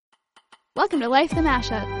Welcome to Life the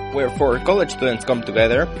Mashup, where four college students come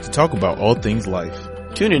together to talk about all things life.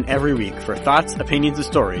 Tune in every week for thoughts, opinions, and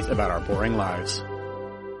stories about our boring lives.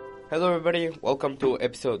 Hello everybody, welcome to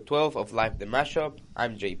episode 12 of Life the Mashup.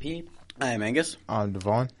 I'm JP. I'm Angus. I'm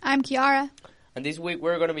Devon. I'm Kiara. And this week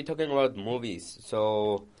we're going to be talking about movies.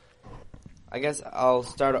 So, I guess I'll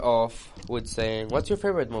start off with saying, what's your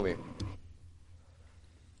favorite movie?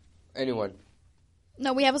 Anyone?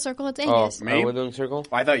 No, we have a circle. It's Angus. Me? Are we doing circle?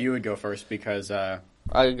 I thought you would go first because... I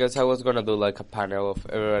guess I was going to do like a panel of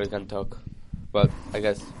everybody can talk. But I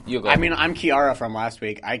guess you go. I mean, I'm Kiara from last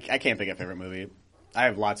week. I can't pick a favorite movie. I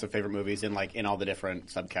have lots of favorite movies in all the different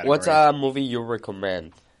subcategories. What's a movie you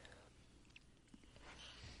recommend?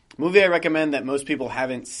 Movie I recommend that most people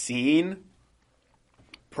haven't seen?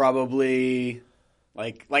 Probably...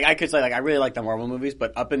 Like I could say, I really like the Marvel movies,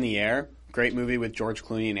 but Up in the Air, great movie with George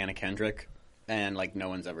Clooney and Anna Kendrick. And, no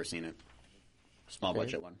one's ever seen it. Small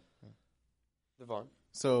budget one. Devon?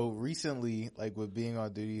 So, recently, with being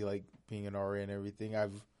on duty, being an RA and everything,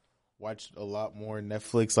 I've watched a lot more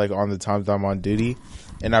Netflix, on the times I'm on duty.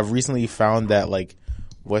 And I've recently found that,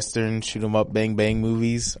 Western shoot-'em-up bang-bang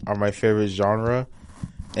movies are my favorite genre.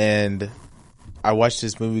 And I watched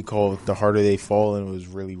this movie called The Harder They Fall, and it was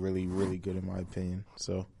really, really, really good in my opinion.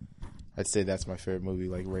 So, I'd say that's my favorite movie,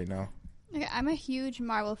 right now. Okay, I'm a huge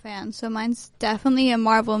Marvel fan, so mine's definitely a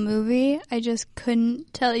Marvel movie. I just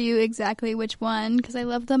couldn't tell you exactly which one because I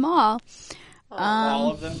love them all.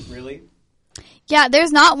 All of them? Really? Yeah,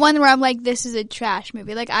 there's not one where I'm like, this is a trash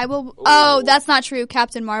movie. I will... Ooh. Oh, that's not true.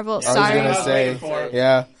 Captain Marvel. Sorry. I was going to say,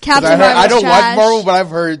 yeah. Captain Marvel. I don't trash. watch Marvel, but I've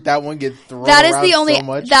heard that one get thrown around so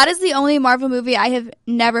much. That is the only Marvel movie I have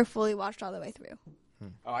never fully watched all the way through.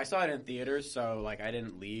 Oh, I saw it in theaters, so, I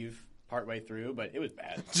didn't leave partway through, but it was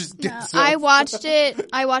bad. I watched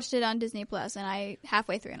it on Disney Plus, and I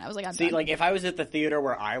halfway through, and I was like, I'm done. If I was at the theater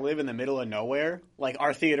where I live in the middle of nowhere,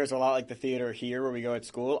 our theater's a lot like the theater here where we go at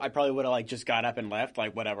school, I probably would have just got up and left.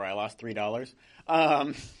 Whatever, I lost $3.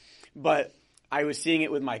 But I was seeing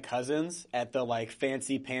it with my cousins at the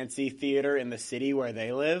fancy pantsy theater in the city where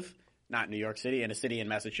they live. Not New York City, in a city in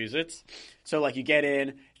Massachusetts. So, you get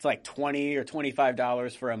in, it's $20 or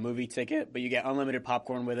 $25 for a movie ticket, but you get unlimited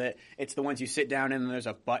popcorn with it. It's the ones you sit down in, and there's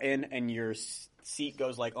a button, and your seat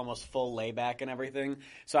goes, almost full layback and everything.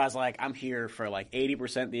 So I was like, I'm here for,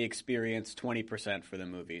 80% the experience, 20% for the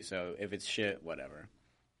movie. So if it's shit, whatever.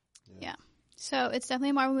 Yeah. So it's definitely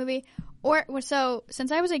a Marvel movie. So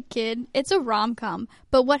since I was a kid, it's a rom-com.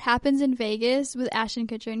 But What Happens in Vegas with Ashton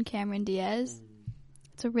Kutcher and Cameron Diaz...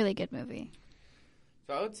 It's a really good movie.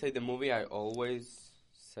 So I would say the movie I always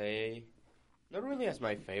say, not really as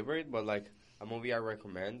my favorite, but a movie I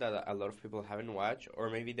recommend that a lot of people haven't watched,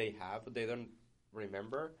 or maybe they have but they don't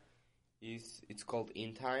remember, it's called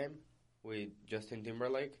In Time with Justin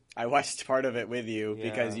Timberlake. I watched part of it with you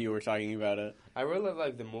because you were talking about it. I really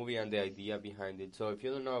like the movie and the idea behind it. So if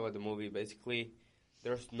you don't know about the movie, basically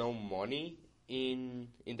there's no money in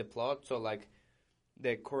the plot, so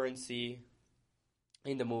the currency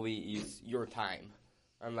in the movie is your time,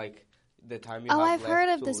 and the time you have I've left heard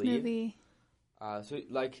of to this live. movie. So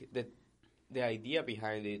the idea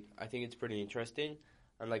behind it, I think it's pretty interesting,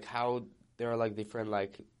 and how there are different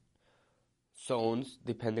zones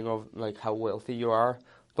depending on how wealthy you are.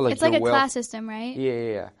 But it's a class system, right?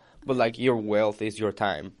 Yeah. But your wealth is your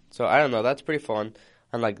time. So I don't know. That's pretty fun.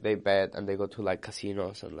 And they bet and they go to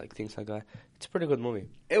casinos and things like that. It's a pretty good movie.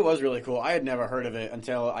 It was really cool. I had never heard of it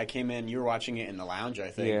until I came in. You were watching it in the lounge, I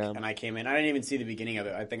think. Yeah. And I came in. I didn't even see the beginning of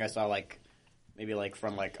it. I think I saw maybe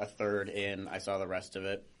from a third in. I saw the rest of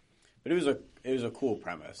it. But it was a cool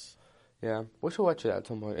premise. Yeah, we should watch it at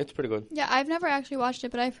some point. It's pretty good. Yeah, I've never actually watched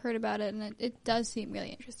it, but I've heard about it, and it does seem really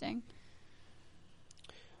interesting.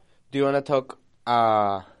 Do you want to talk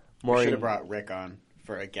more? We should have brought Rick on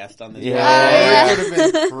for a guest on this. Yeah. Rick would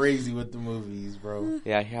have been crazy with the movies, bro.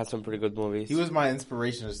 Yeah, he has some pretty good movies. He was my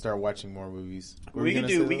inspiration to start watching more movies. We can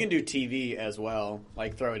do TV as well.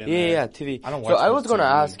 Throw it in there. Yeah, TV. I don't watch so I was going to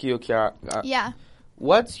ask you, Kiara. Yeah.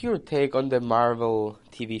 What's your take on the Marvel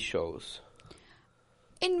TV shows?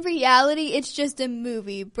 In reality, it's just a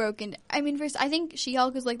movie broken. I mean, first, I think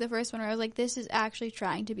She-Hulk was the first one where I was like, this is actually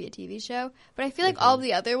trying to be a TV show. But I feel like all of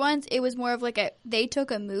the other ones, it was more of they took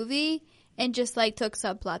a movie and just took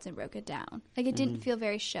subplots and broke it down. It didn't feel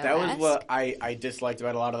very show-esque. That was what I disliked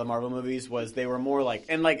about a lot of the Marvel movies was they were more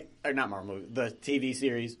or not Marvel movies, the TV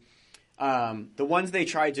series. The ones they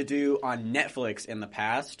tried to do on Netflix in the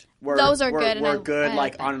past were good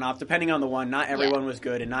on and off, depending on the one. Not everyone was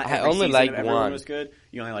good, and not every only season like of everyone one. was good.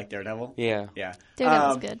 You only like Daredevil? Yeah. Yeah.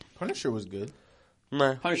 Daredevil's good. Punisher was good.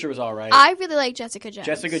 Meh. Punisher was all right. I really like Jessica Jones.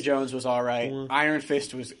 Jessica Jones was all right. Iron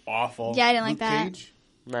Fist was awful. Yeah, I didn't like Luke that. Cage?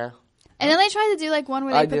 Nah. And then they tried to do like one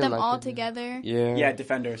where they I put didn't them like all it. together. Yeah. Yeah,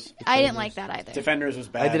 Defenders. I didn't like that either. Defenders was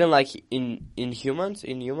bad. I didn't like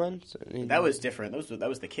Inhumans. That was different. That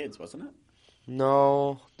was the kids, wasn't it?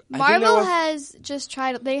 No. I think that Marvel was- has just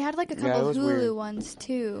tried. They had like a Yeah, couple it was Hulu weird. ones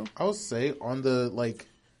too. I'll say on the like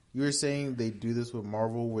you were saying they do this with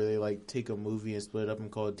Marvel where they like take a movie and split it up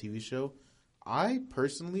and call it a TV show. I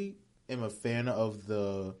personally am a fan of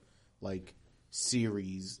the like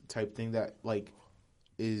series type thing that like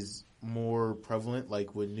is more prevalent,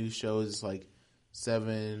 like with new shows like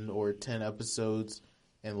 7 or 10 episodes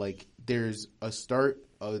and like there's a start,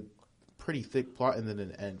 a pretty thick plot and then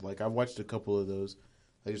an end. Like I've watched a couple of those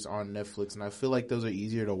like just on Netflix and I feel like those are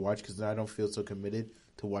easier to watch because I don't feel so committed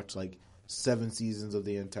to watch like 7 seasons of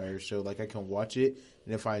the entire show. Like I can watch it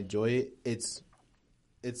and if I enjoy it, it's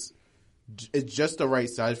just the right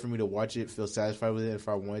size for me to watch it, feel satisfied with it. If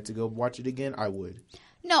I wanted to go watch it again, I would.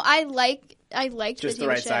 No, I liked Just the the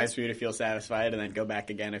right TV show. size for you to feel satisfied, and then go back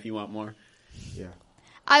again if you want more. Yeah.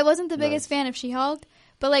 I wasn't the biggest fan of She-Hulk,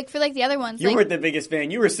 but like for like the other ones, You like, weren't the biggest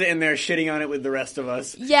fan. You were sitting there shitting on it with the rest of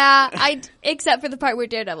us. yeah, except for the part where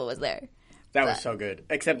Daredevil was there. That was so good.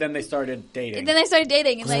 Except then they started dating. And then I started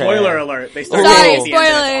dating, and like Spoiler alert! They started Sorry, dating at the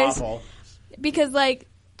end, and it's spoilers. awful. because like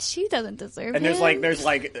she doesn't deserve. And there's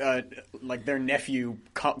him. like their nephew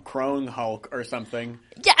Crone Hulk or something.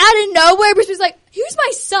 Yeah, out of nowhere, Bruce was like, "Here's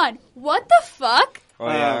my son." What the fuck? Oh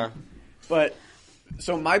yeah. But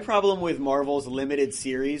so my problem with Marvel's limited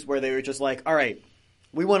series, where they were just like, all right,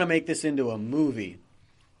 we want to make this into a movie,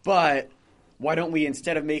 but why don't we,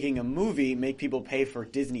 instead of making a movie, make people pay for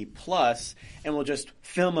Disney Plus, and we'll just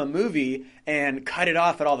film a movie and cut it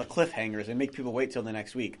off at all the cliffhangers and make people wait till the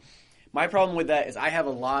next week. My problem with that is I have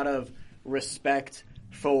a lot of respect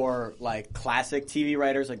for like classic TV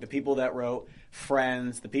writers, like the people that wrote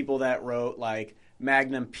Friends, the people that wrote like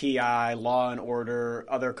Magnum PI, Law and Order,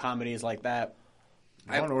 other comedies like that.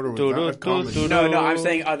 Law and Order was not a comedy. No, I'm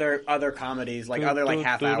saying other comedies, like other like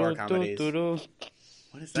half-hour comedies.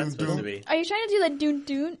 What is that supposed to be? Are you trying to do that doon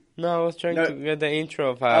doon? No, I was trying No. to get the intro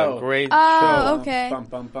of a great Oh, show. okay. Bum,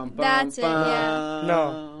 bum, bum, bum, That's it, bum. yeah.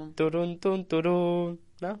 No. Dun dun dun dun.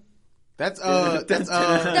 No. That's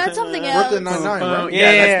That's something else. Brooklyn Nine-Nine, right?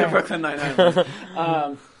 Yeah, Yeah. that's the Brooklyn Nine-Nine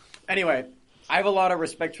one. Anyway, I have a lot of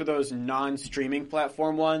respect for those non-streaming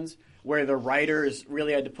platform ones where the writers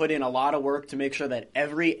really had to put in a lot of work to make sure that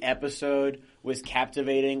every episode was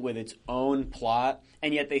captivating with its own plot,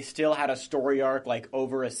 and yet they still had a story arc like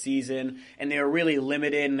over a season, and they were really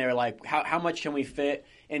limited, and they were like, how much can we fit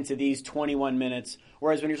into these 21 minutes?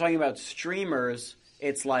 Whereas when you're talking about streamers,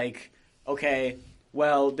 it's like, okay,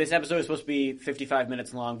 well, this episode is supposed to be 55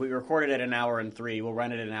 minutes long, but we recorded it an hour and 3. We'll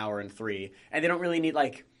run it an hour and 3. And they don't really need,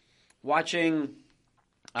 like, watching,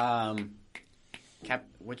 what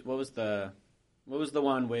was the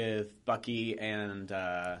one with Bucky and,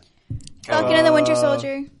 Falcon and the Winter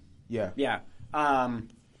Soldier. Yeah. yeah, I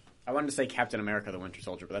wanted to say Captain America the Winter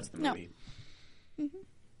Soldier, but that's the No. movie. Mm-hmm.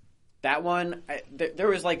 That one,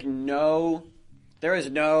 there is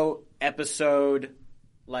no episode,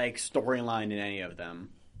 like, storyline in any of them.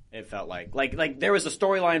 It felt like there was a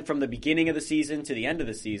storyline from the beginning of the season to the end of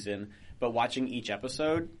the season, but watching each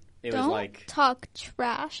episode, it was Don't like talk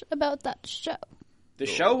trash about that show. the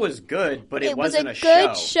show was good, but it was wasn't a a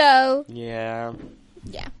good show. show. Yeah.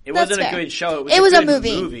 Yeah, It that's wasn't fair. a good show. It was a good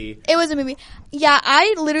movie. It was a movie. Yeah,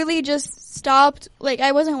 I literally just stopped. Like,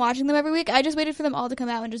 I wasn't watching them every week. I just waited for them all to come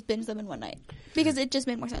out and just binge them in one night because it just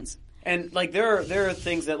made more sense. And like there are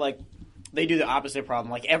things that like they do the opposite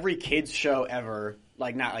problem. Like every kids show ever,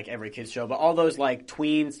 like not like every kids show, but all those like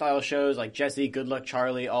tween style shows like Jessie, Good Luck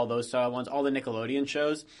Charlie, all those style ones, all the Nickelodeon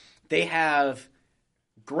shows, they have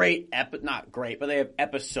not great, but they have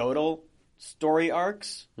episodal story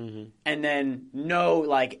arcs, and then no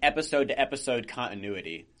like episode to episode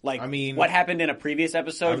continuity. Like, I mean, what happened in a previous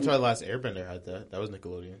episode? Avatar: The Last Airbender had that. That was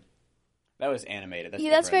Nickelodeon. That was animated. That's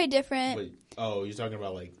That's very different. different. Wait, you're talking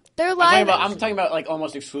about like... They're live. I'm talking about like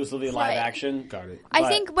almost exclusively live Right. action. Got it. I but-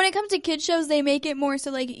 think when it comes to kids shows, they make it more so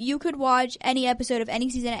like you could watch any episode of any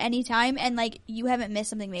season at any time, and like you haven't missed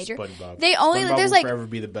something major. SpongeBob. They only SpongeBob there's will like forever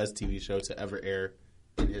be the best TV show to ever air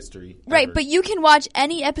in history. right, ever. but you can watch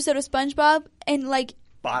any episode of SpongeBob and like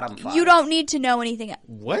Bottom 5. you don't need to know anything.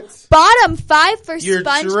 What? Bottom 5 for You're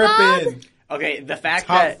SpongeBob. tripping. Okay, the fact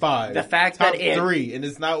Top that 5. the fact Top that it 3, and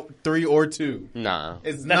it's not 3 or 2. Nah.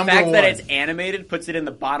 It's the number fact 1. that it's animated puts it in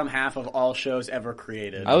the bottom half of all shows ever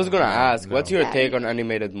created. I was gonna ask, No. what's your take on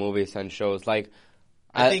animated movies and shows? Like,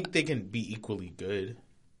 I think they can be equally good.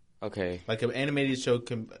 Okay. Like an animated show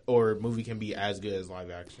or movie can be as good as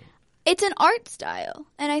live action. It's an art style,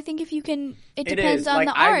 and I think if you can, it depends is. on Like,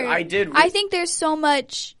 the art. I think there's so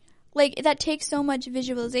much, like, that takes so much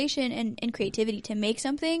visualization and creativity to make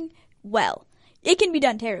something well. It can be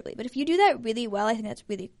done terribly, but if you do that really well, I think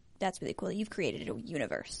that's really cool. You've created a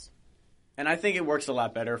universe. And I think it works a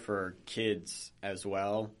lot better for kids as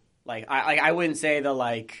well. Like, I wouldn't say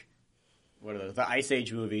the Ice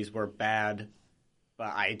Age movies were bad, but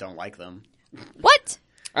I don't like them. What?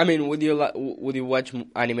 I mean, would you watch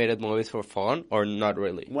animated movies for fun or not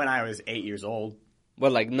really? When I was 8 years old.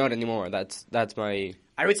 Well, like not anymore. That's my.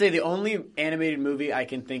 I would say the only animated movie I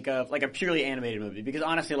can think of, like a purely animated movie, because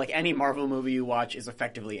honestly, like any Marvel movie you watch is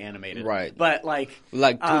effectively animated. Right. But like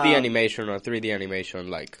 2D animation or 3D animation,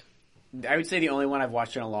 like. I would say the only one I've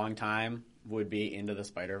watched in a long time would be Into the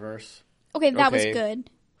Spider-Verse. Okay, that was Okay. good.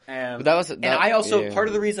 But that was, And I also, yeah. part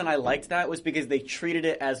of the reason I liked that was because they treated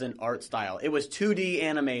it as an art style. It was 2D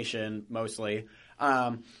animation, mostly,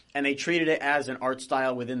 and they treated it as an art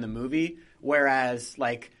style within the movie, whereas,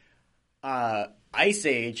 like, Ice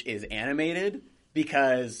Age is animated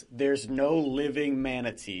because there's no living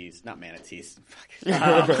manatees. Not manatees.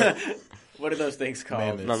 What are those things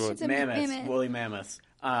called? Mammoths. It's a Mammoths. mammoth. Woolly mammoths.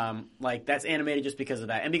 Like, that's animated just because of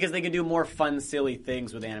that. And because they can do more fun, silly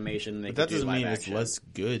things with animation than they But that can do doesn't live mean action. it's less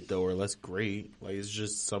good though, or less great. Like it's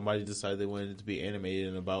just somebody decided they wanted it to be animated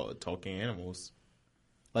and about talking animals.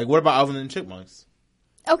 Like what about Alvin and the Chipmunks?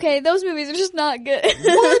 Okay, those movies are just not good.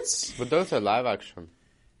 What? But those are live action.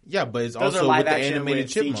 Yeah, but it's Those also are live with the action animated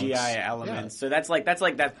with chipmunks. CGI elements. Yeah. So that's like What?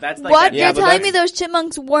 that- Yeah, You're but telling me that's- those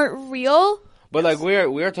chipmunks weren't real? But like we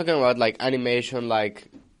are talking about like animation, like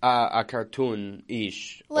a cartoon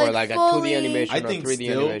ish, or Like like a fully- 2D animation I or think 3D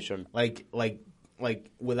still, animation. like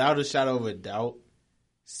without a shadow of a doubt,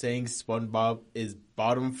 saying SpongeBob is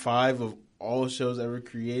bottom 5 of all shows ever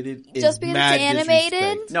created is Just because mad it's animated?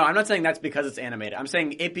 disrespect. No, I'm not saying that's because it's animated. I'm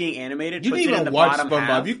saying it being animated You puts didn't it in even the watch bottom SpongeBob.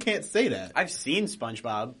 half. You can't say that. I've seen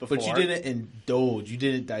SpongeBob before. But you didn't indulge. You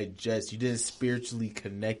didn't digest. You didn't spiritually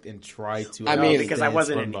connect and try to. I mean, because I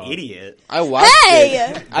wasn't SpongeBob. an idiot. I watched Hey!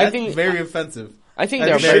 it. I That's think very offensive. I think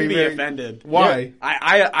That's they're You very, should be very- offended. Why?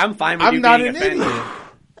 I'm fine with you I'm not being an offended. idiot.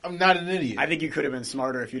 I'm not an idiot. I think you could have been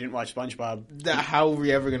smarter if you didn't watch SpongeBob. How are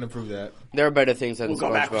we ever going to prove that? there are better things than We'll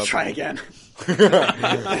go back. We'll SpongeBob. try again.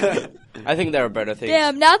 I think there are better things.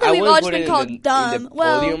 Damn, now that I we've wouldn't all just put been it called in the, dumb. In the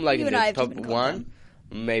Well, podium, like you in and I the have just top been called 1,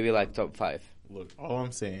 dumb. maybe like top 5. Look, all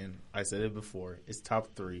I'm saying, I said it before, it's top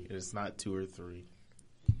 3. It's not 2 or 3.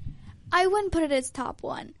 I wouldn't put it as top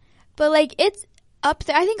 1. But, like, it's up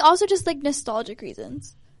there. I think also just, like, nostalgic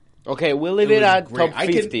reasons. Okay, we'll leave it was at great. top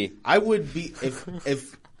 50. I would be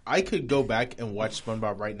if I could go back and watch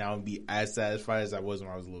SpongeBob right now and be as satisfied as I was when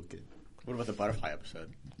I was a little kid. What about the butterfly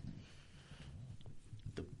episode?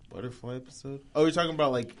 The butterfly episode? Oh, you're talking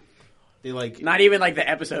about like they like Not even like the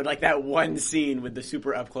episode, like that one scene with the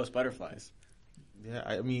super up close butterflies. yeah.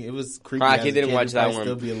 I mean, it was creepy. Ah, as he a didn't kid. watch It'd that probably one.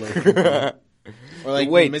 Still be a little creepy. Or like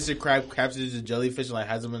Wait. when Mr. Crab captures a jellyfish and like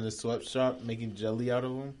has them in the sweatshop making jelly out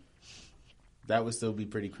of them. That would still be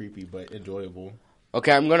pretty creepy, but enjoyable.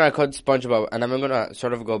 Okay, I'm gonna cut SpongeBob, and I'm gonna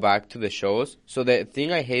sort of go back to the shows. So the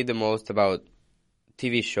thing I hate the most about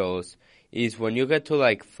TV shows is when you get to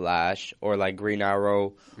like Flash or like Green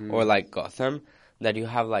Arrow or like Gotham, that you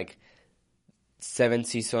have like 7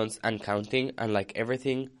 seasons and counting, and like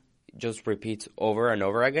everything just repeats over and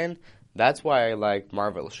over again. That's why I like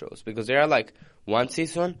Marvel shows, because they are like 1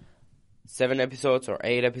 season, 7 episodes or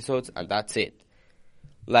 8 episodes, and that's it.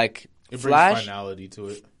 Like It brings Flash, finality to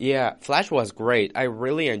it. yeah, Flash was great. I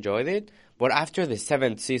really enjoyed it. But after the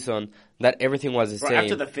 7th season, that everything was the Or same.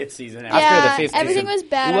 after the 5th season. Yeah, After the 5th everything season, was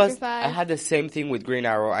bad it after 5. I had the same thing with Green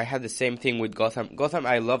Arrow. I had the same thing with Gotham.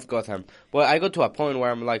 I loved Gotham. But I got to a point where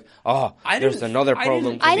I'm like, oh, there's another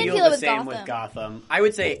problem. I didn't feel it the with same Gotham. with Gotham. I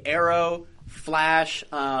would say Arrow, Flash.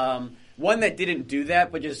 One that didn't do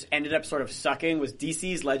that but just ended up sort of sucking was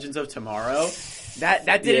DC's Legends of Tomorrow. That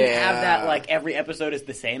didn't have that, like, every episode is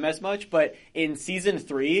the same as much, but in season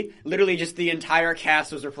 3, literally just the entire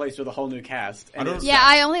cast was replaced with a whole new cast. And I don't- Yeah,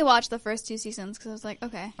 I only watched the first 2 seasons because I was like,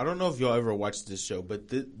 okay. I don't know if y'all ever watched this show, but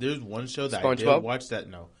there's one show that I SpongeBob? did watch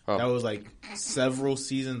that that was like several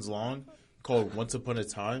seasons long, called Once Upon a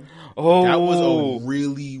Time. Oh, That was a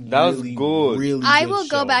really, that was really, good. really I good will show,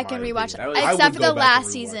 go back in and my rewatch opinion. it. I Except would for the go back and last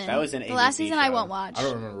rewatch season. That was an The last ABC season I show. won't watch. I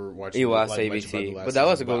don't remember watching It was much ABC, about the last but that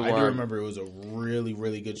was a season, good I do one. remember it was a really,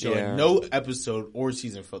 really good show. Yeah. Like, no episode or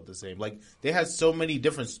season felt the same. Like they had so many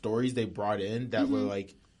different stories they brought in that were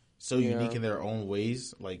like so unique in their own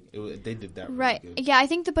ways. Like they did that really Right. good. Yeah, I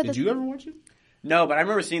think Did you ever watch it? No, but I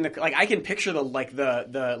remember seeing I can picture the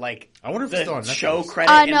I wonder if it's still on the show Netflix.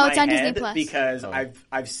 credit in No, my it's on head Disney Plus. because Oh.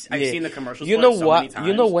 I've seen the commercials. You for know it so what? Many times.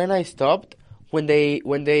 You know when I stopped when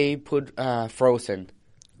they put Frozen.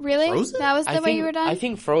 Really? Frozen? That was the way you were done? I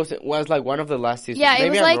think Frozen was like one of the last seasons. yeah, it Maybe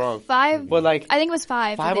was I'm like wrong. 5. But like I think it was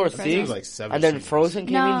 5. five that or they did I think it Frozen. was like 7 and then seasons. Frozen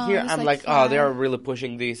came No, in here. it was I'm like like, oh, they 5. are really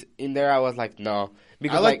pushing this in there. I was like, no,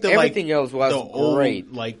 because I like the everything else was the old,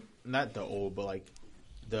 great. like not the old, but like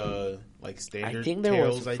the standard I think there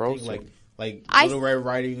tales. was I think Frozen. like I- Little Red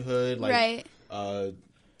Riding Hood. Like, Right.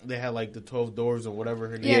 they had like the 12 Doors or whatever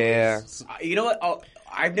her name Yeah. is. You know what?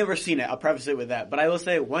 I've never seen it. I'll preface it with that, but I will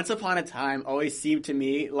say, Once Upon a Time always seemed to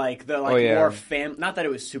me like the Oh, yeah. more not that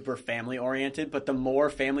it was super family oriented, but the more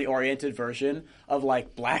family oriented version of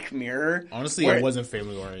like Black Mirror. Honestly, where- it wasn't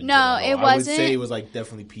family oriented. No, at all. it I would wasn't. say it was like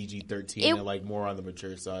definitely PG-13 It- and like more on the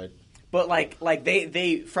mature side. But like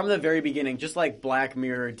they from the very beginning, just like Black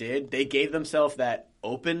Mirror did, they gave themselves that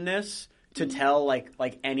openness to tell like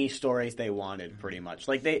any stories they wanted, pretty much.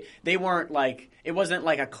 Like they weren't like, it wasn't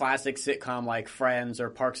like a classic sitcom like Friends or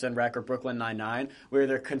Parks and Rec or Brooklyn Nine-Nine where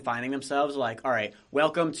they're confining themselves like, all right,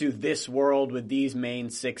 welcome to this world with these main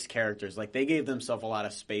 6 characters. Like they gave themselves a lot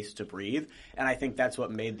of space to breathe, and I think that's what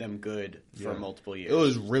made them good for multiple years. It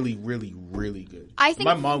was really, really, really good. I think-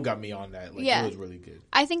 my mom got me on that. Like, Yeah. it was really good.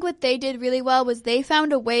 I think what they did really well was they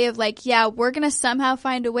found a way of like, yeah, we're going to somehow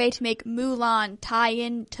find a way to make Mulan tie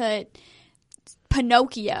into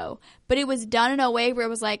Pinocchio, but it was done in a way where it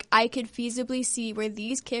was like, I could feasibly see where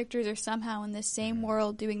these characters are somehow in the same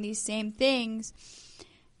world doing these same things.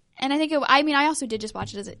 And I think, I also did just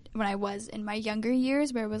watch it when I was in my younger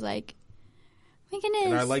years, where it was like, my goodness,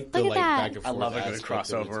 And I like the look at like that. back and I forth. love a good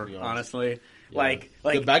aspect of it, to crossover, be honest. honestly. Yeah. Like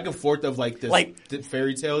the back and forth of like this, like, the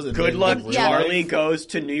fairy tales. And Good then, Luck like, real Charlie life. goes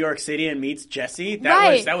to New York City and meets Jesse.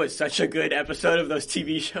 Right. That was such a good episode of those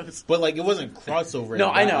TV shows. But like it wasn't crossover. No,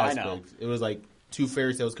 in I that know. aspect. It was like 2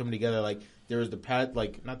 fairy tales coming together. Like there was the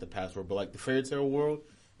like not the past world, but like the fairy tale world,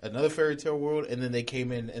 another fairy tale world, and then they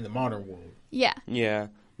came in the modern world. Yeah. Yeah,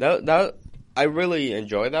 that I really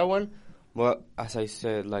enjoyed that one. But as I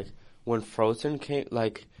said, like when Frozen came,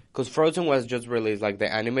 like because Frozen was just released, like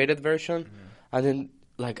the animated version, and then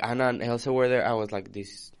like Anna and Elsa were there. I was like,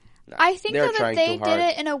 this. Nah, I think they're though that trying they too did hard.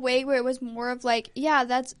 it in a way where it was more of like, yeah,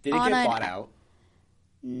 that's Did it Anna get and- bought out?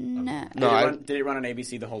 No. No, Did it run on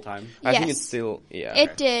ABC the whole time? I think Yes. it's still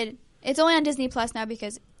It did. It's only on Disney Plus now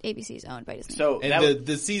because ABC is owned by Disney. So And that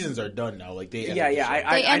the seasons are done now. Like they ended yeah, the yeah. show.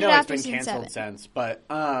 I They ended know it's after been season canceled 7. since, but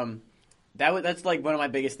that's like one of my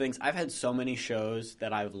biggest things. I've had so many shows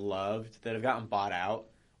that I've loved that have gotten bought out,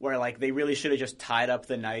 where like they really should have just tied up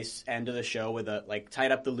the nice end of the show with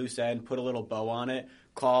tied up the loose end, put a little bow on it,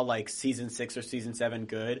 call like season 6 or season 7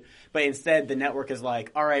 good. But instead, the network is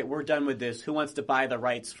like, all right, we're done with this. Who wants to buy the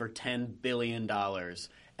rights for $10 billion?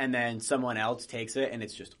 And then someone else takes it, and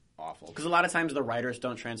it's just awful. Because a lot of times the writers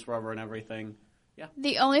don't transfer over and everything.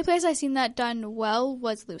 The only place I've seen that done well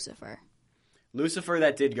was Lucifer. Lucifer,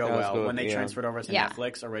 that did go That was well good, when they yeah. transferred over to Yeah.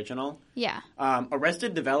 Netflix original. Yeah.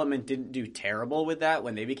 Arrested Development didn't do terrible with that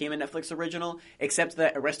when they became a Netflix original, except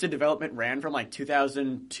that Arrested Development ran from like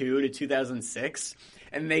 2002 to 2006,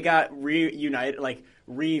 and they got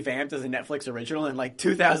revamped as a Netflix original in like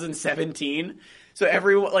 2017. So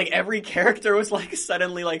every character was like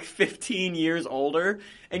suddenly like 15 years older,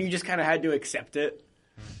 and you just kind of had to accept it.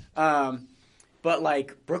 But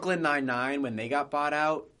like Brooklyn Nine-Nine, when they got bought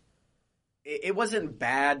out, it wasn't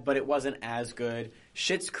bad, but it wasn't as good.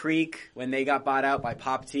 Schitt's Creek, when they got bought out by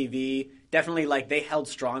Pop TV, definitely like they held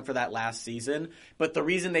strong for that last season. But the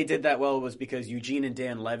reason they did that well was because Eugene and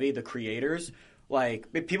Dan Levy, the creators,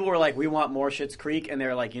 like people were like, we want more Schitt's Creek, and they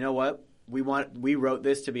were like, you know what? We wrote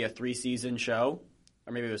this to be a 3-season show,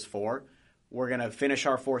 or maybe it was 4. We're going to finish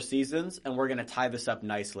our 4 seasons, and we're going to tie this up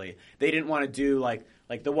nicely. They didn't want to do like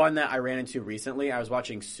the one that I ran into recently. I was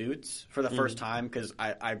watching Suits for the first time because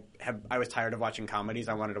I was tired of watching comedies.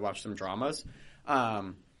 I wanted to watch some dramas.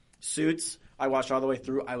 Suits, I watched all the way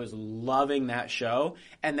through. I was loving that show.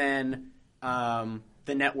 And then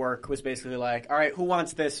the network was basically like, all right, who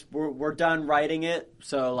wants this? We're done writing it.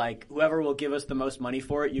 So like whoever will give us the most money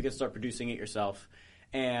for it, you can start producing it yourself.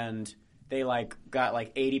 And they got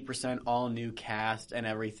 80% all new cast and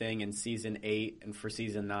everything in season 8 and for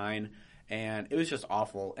season 9, and it was just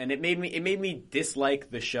awful. And it made me dislike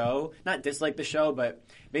the show. Not dislike the show, but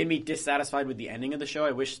made me dissatisfied with the ending of the show.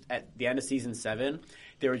 I wish at the end of season 7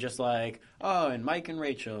 they were just like, oh, and Mike and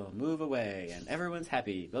Rachel move away and everyone's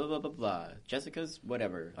happy, blah blah blah blah. Jessica's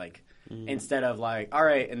whatever. Instead of like, all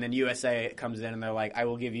right, and then USA comes in and they're like, I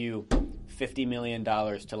will give you $50 million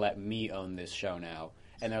to let me own this show now.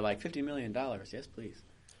 And they're like, $50 million, yes, please.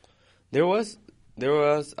 There was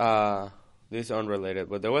this is unrelated,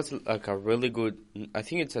 but there was like a really good. I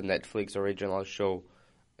think it's a Netflix original show.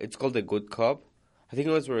 It's called The Good Cop. I think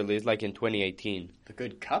it was released like in 2018. The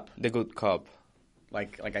Good Cup? The Good Cop.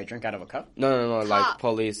 Like I drink out of a cup? No, like Cop.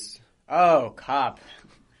 police. Oh, Cop.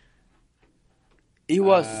 It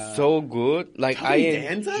was so good. Like Tony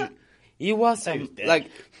Danza? It was He was dead. like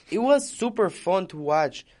it was super fun to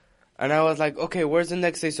watch, and I was like, okay, where's the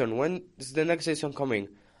next season? When is the next season coming?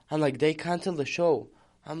 I'm like, they canceled the show.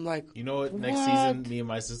 I'm like, You know what? Next What? season, me and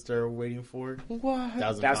my sister are waiting for what?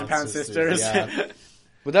 1,000 Pound Sisters. Yeah.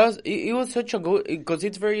 But that was it was such a good because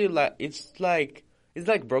it's very like it's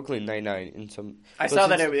like Brooklyn Nine-Nine in some. I saw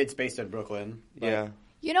that it's based in Brooklyn. But Yeah.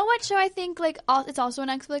 You know what show I think it's also an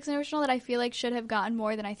Netflix original that I feel like should have gotten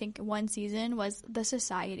more than I think one season was The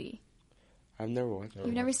Society. I've never watched it.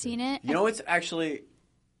 You've never seen it? You know, it's actually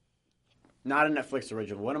not a Netflix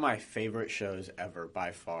original. One of my favorite shows ever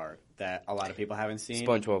by far that a lot of people haven't seen.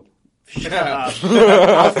 SpongeBob. Shut up.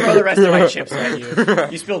 I'll throw the rest of my chips at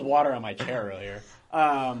you. You spilled water on my chair earlier.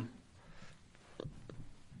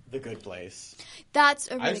 The Good Place. That's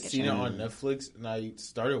a really I've good seen show. it on Netflix, and I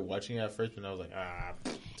started watching it at first, and I was like,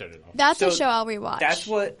 turn it off. That's a So show I'll rewatch. That's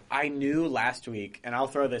what I knew last week, and I'll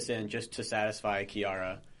throw this in just to satisfy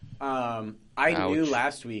Kiara. I knew Ouch.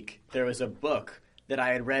 last week there was a book that I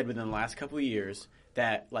had read within the last couple of years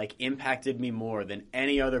that like impacted me more than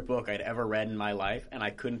any other book I'd ever read in my life, and I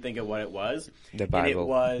couldn't think of what it was. The And it Bible.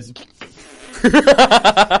 was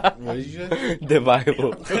What did you say? The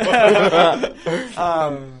Bible.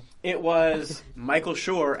 it was Michael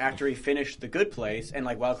Schur after he finished The Good Place, and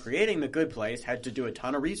like while creating The Good Place, had to do a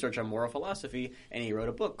ton of research on moral philosophy, and he wrote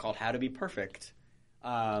a book called How to Be Perfect.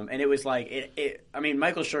 And it was like I mean,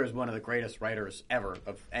 Michael Schur is one of the greatest writers ever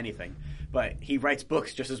of anything, but he writes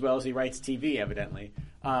books just as well as he writes TV. Evidently,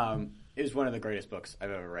 it was one of the greatest books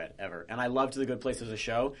I've ever read ever, and I loved The Good Place as a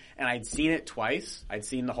show. And I'd seen it twice. I'd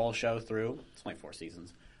seen the whole show through. It's only 4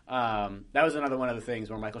 seasons. That was another one of the things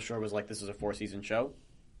where Michael Schur was like, "This is a 4-season show.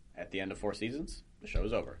 At the end of 4 seasons, the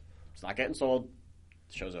show's over. It's not getting sold.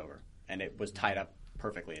 The show's over." And it was tied up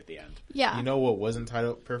perfectly at the end. yeah. You know what wasn't tied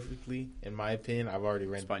up perfectly, in my opinion? I've already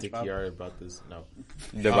ranted to SpongeBob? Kiara about this. No.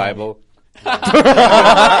 The Bible.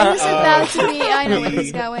 I was about to be. I know where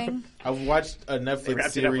he's going. I've watched a They Netflix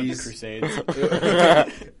wrapped it up with the series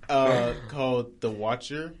Crusades. called The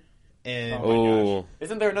Watcher. And Oh.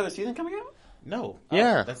 Isn't there another season coming out? no.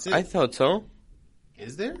 Yeah. That's it. I thought so.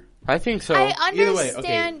 Is there? I think so. I Either way, okay.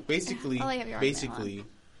 understand. Basically, I'll let you have your argument,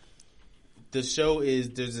 the show is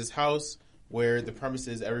there's this house where the premise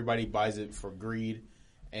is everybody buys it for greed,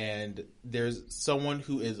 and there's someone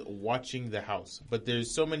who is watching the house. But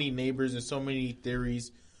there's so many neighbors and so many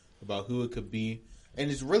theories about who it could be,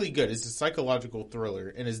 and it's really good. It's a psychological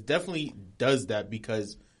thriller, and it definitely does that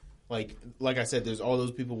because, like I said, there's all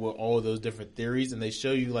those people with all of those different theories, and they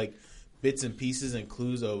show you like bits and pieces and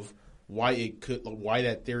clues of why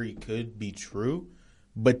that theory could be true,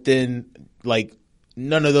 but then like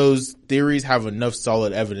none of those theories have enough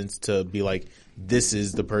solid evidence to be like this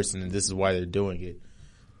is the person and this is why they're doing it.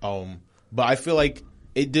 But I feel like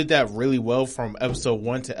it did that really well from episode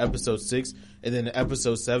 1 to episode 6, and then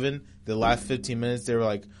episode 7, the last 15 minutes they were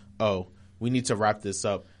like, "Oh, we need to wrap this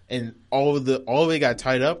up," and all of it got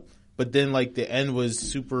tied up. But then like the end was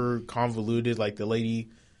super convoluted. Like the lady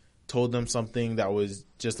told them something that was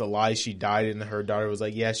just a lie. She died, and her daughter was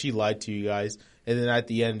like, "Yeah, she lied to you guys." And then at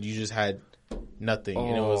the end, you just had nothing,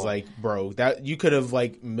 and it was like, bro, that you could have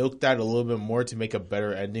like milked that a little bit more to make a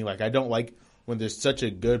better ending. Like I don't like when there's such a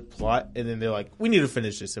good plot, and then they're like, "We need to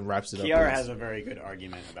finish this," and wraps it up. Kiara has a very good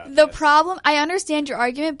argument about The this. problem, I understand your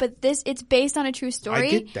argument, but it's based on a true story.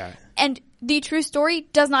 I get that. And the true story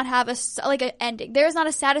does not have an ending. There is not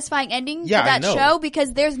a satisfying ending Yeah, to I that know. show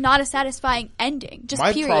because there's not a satisfying ending. Just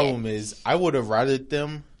My period. problem is I would have rather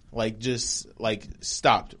them like just like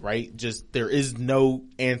stopped, right? Just there is no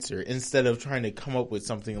answer instead of trying to come up with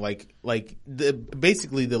something like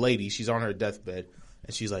basically the lady, she's on her deathbed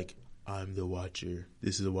and she's like, "I'm the Watcher.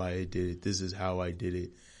 This is why I did it. This is how I did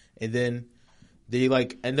it." And then they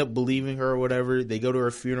like end up believing her or whatever. They go to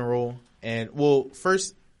her funeral, and well,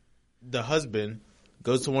 first the husband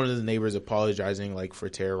goes to one of the neighbors apologizing like for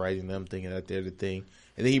terrorizing them, thinking that they're the thing.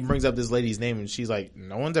 And then he brings up this lady's name, and she's like,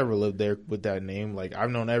 "No one's ever lived there with that name. Like, I've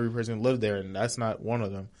known every person who lived there, and that's not one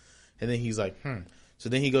of them." And then he's like, So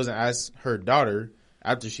then he goes and asks her daughter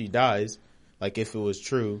after she dies, like, if it was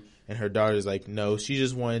true. And her daughter's like, "No, she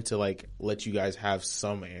just wanted to, like, let you guys have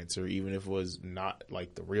some answer, even if it was not,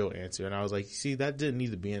 like, the real answer." And I was like, see, that didn't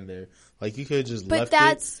need to be in there. Like, you could have just But left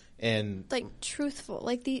that's it and... like truthful.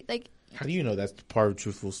 Like How do you know that's part of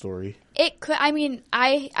Truthful Story? It could. I mean,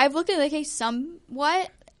 I've looked at the case somewhat.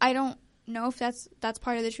 I don't know if that's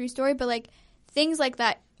part of the true story, but like things like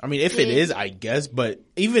that. I mean, if it is, I guess, but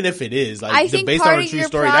even if it is, like, I think based part on a of true your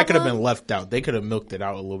story, that could have problem- been left out. They could have milked it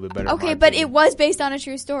out a little bit better. Okay, but it was based on a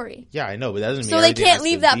true story. Yeah, I know, but that doesn't mean So they everything can't has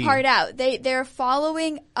leave to that be. part out. They're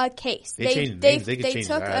following a case. They changed names. They could change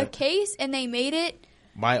took that. a case and they made it.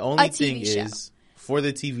 My only a TV thing show. is, for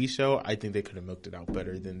the TV show, I think they could have milked it out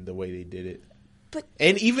better than the way they did it. But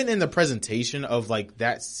And even in the presentation of, like,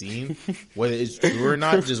 that scene, whether it's true or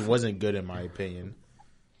not, just wasn't good in my opinion.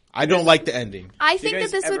 I don't like the ending. I you think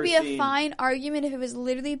guys that this would ever be a seen- fine argument if it was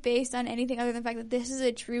literally based on anything other than the fact that this is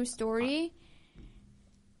a true story.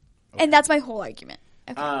 And that's my whole argument.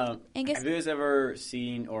 Okay. Angus? Have you guys ever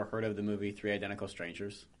seen or heard of the movie Three Identical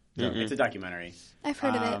Strangers? Yeah. It's a documentary. I've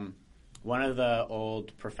heard of it. One of the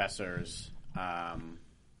old professors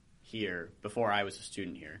here, before I was a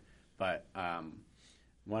student here, but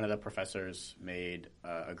one of the professors made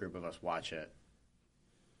a group of us watch it.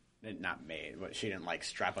 Not made, but she didn't like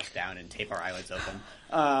strap us down and tape our eyelids open.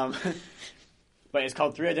 But it's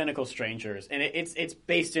called Three Identical Strangers, and it's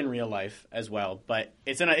based in real life as well. But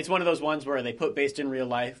it's one of those ones where they put based in real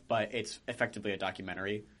life, but it's effectively a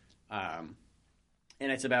documentary. And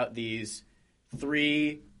it's about these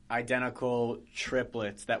 3 identical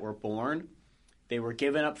triplets that were born. They were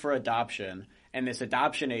given up for adoption, and this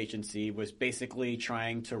adoption agency was basically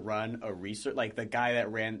trying to run a research, like the guy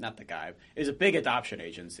that ran, not the guy, it was a big adoption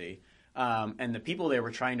agency. And the people they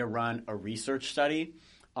were trying to run a research study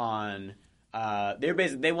on,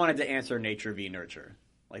 they wanted to answer nature v. nurture.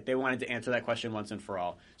 Like they wanted to answer that question once and for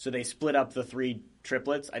all. So they split up the 3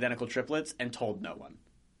 triplets, identical triplets, and told no one.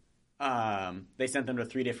 They sent them to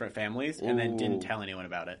 3 different families and then didn't tell anyone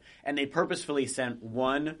about it. And they purposefully sent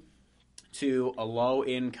one to a low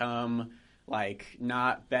income, like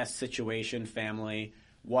not best situation family,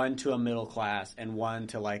 one to a middle class, and one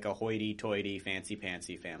to like a hoity-toity,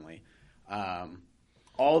 fancy-pantsy family.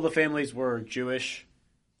 All the families were Jewish.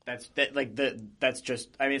 That's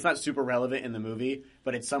just. I mean, it's not super relevant in the movie,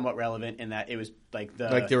 but it's somewhat relevant in that it was like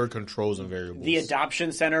there were controls and variables. The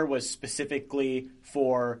adoption center was specifically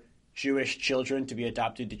for Jewish children to be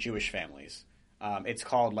adopted to Jewish families. It's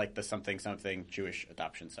called like the something Jewish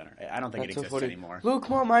Adoption Center. I don't think it exists anymore. Look,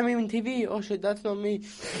 Mom, I'm in TV. Oh shit, that's not me.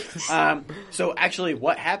 So actually,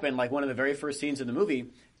 what happened? Like one of the very first scenes in the movie,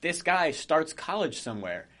 this guy starts college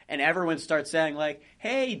somewhere, and everyone starts saying like,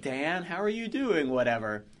 "Hey, Dan, how are you doing?"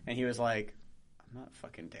 Whatever, and he was like, "I'm not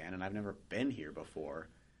fucking Dan, and I've never been here before."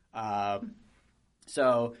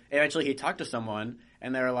 So eventually, he talked to someone,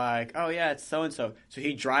 and they were like, "Oh yeah, it's so and so." So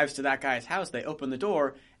he drives to that guy's house. They open the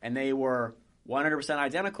door, and they were 100%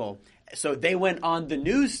 identical. So they went on the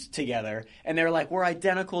news together, and they were like, "We're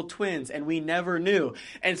identical twins, and we never knew."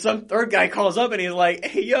 And some third guy calls up, and he's like,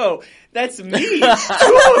 "Hey, yo, that's me, 2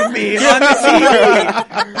 of me on the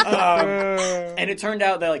TV." And it turned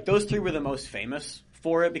out that like those 3 were the most famous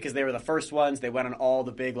for it because they were the first ones. They went on all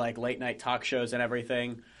the big like late night talk shows and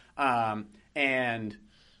everything. And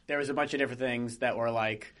there was a bunch of different things that were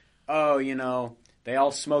like, oh, you know, they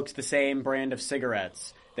all smoked the same brand of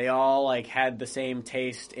cigarettes. They all like had the same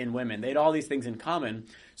taste in women. They had all these things in common.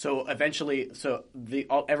 So eventually,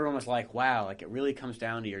 everyone was like, "Wow, like it really comes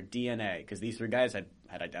down to your DNA," because these 3 guys had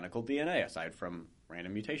identical DNA aside from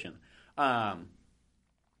random mutation. And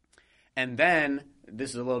then this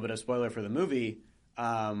is a little bit of spoiler for the movie.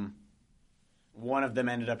 One of them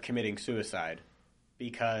ended up committing suicide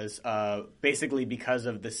because of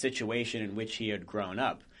the situation in which he had grown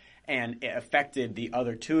up, and it affected the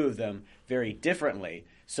other 2 of them very differently.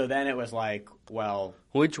 So then it was like, well...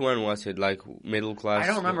 Which one was it? Like middle class? I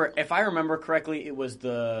don't remember. If I remember correctly, it was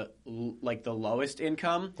the lowest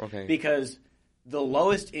income. Okay. Because the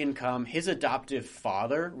lowest income, his adoptive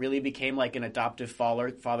father really became like an adoptive father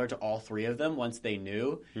to all 3 of them once they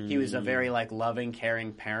knew. He was a very like loving,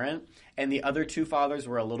 caring parent. And the other 2 fathers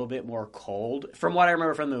were a little bit more cold. From what I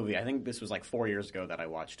remember from the movie. I think this was like 4 years ago that I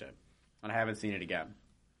watched it. And I haven't seen it again.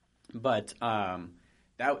 But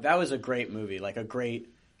that was a great movie. Like a great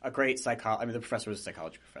psychology. I mean, the professor was a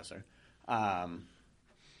psychology professor.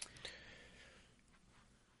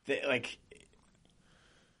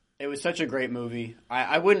 It was such a great movie.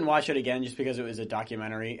 I wouldn't watch it again just because it was a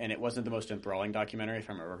documentary, and it wasn't the most enthralling documentary. If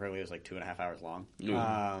I remember correctly, it was like 2.5 hours long.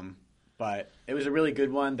 But it was a really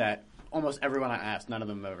good one that almost everyone I asked, none of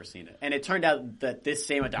them have ever seen it. And it turned out that this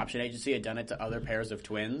same adoption agency had done it to other pairs of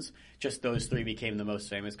twins. Just those 3 became the most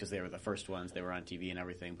famous because they were the first ones. They were on TV and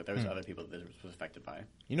everything. But there was other people that this was affected by.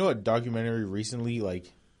 You know, a documentary recently,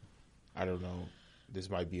 like, I don't know, this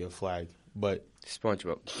might be a flag. but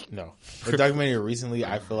SpongeBob. no. The documentary recently,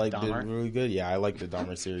 I feel like Dahmer? did really good. Yeah, I like the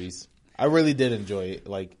Dahmer series. I really did enjoy it.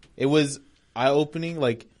 Like, it was eye-opening.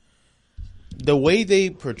 Like, the way they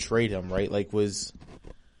portrayed him, right? Like, was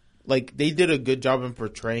like they did a good job in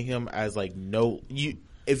portraying him as like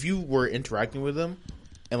if you were interacting with him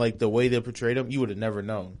and like the way they portrayed him, you would have never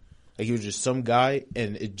known. Like, he was just some guy,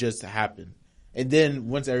 and it just happened. And then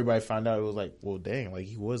once everybody found out, it was like, well, dang, like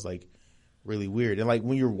he was like really weird. And like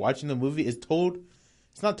when you're watching the movie, it's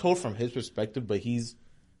not told from his perspective, but he's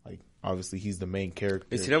like, obviously he's the main character.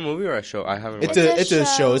 Is it a movie or a show? I haven't watched It's a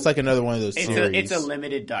show. It's like another one of those series. It's a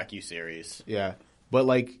limited docuseries. Yeah. But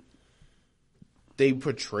like they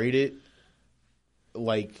portrayed it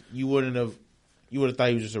like you would have thought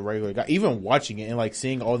he was just a regular guy. Even watching it and like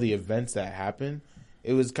seeing all the events that happened,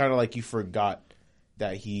 it was kind of like you forgot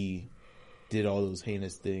that he did all those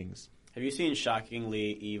heinous things. Have you seen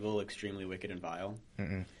Shockingly Evil, Extremely Wicked, and Vile?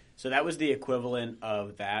 Mm-mm. So that was the equivalent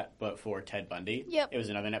of that, but for Ted Bundy. Yep. It was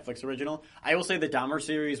another Netflix original. I will say the Dahmer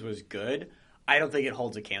series was good. I don't think it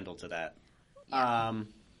holds a candle to that. Yeah.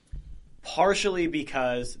 Partially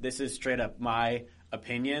because, this is straight up my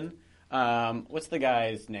opinion, what's the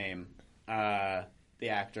guy's name? The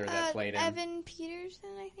actor that played him. Evan Peterson,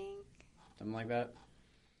 I think. Something like that.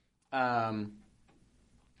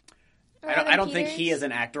 Or I Evan don't think he Peters? as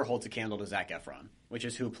an actor holds a candle to Zac Efron, which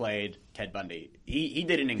is who played Ted Bundy. He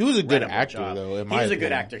did an He incredible was a good actor, job. though, in He my was a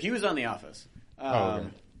good opinion. actor. He was on The Office.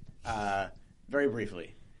 Very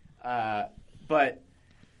briefly. But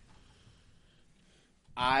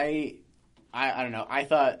I don't know. I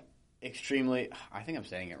thought extremely... I think I'm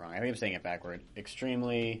saying it wrong. I think I'm saying it backward.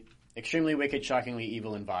 Extremely wicked, shockingly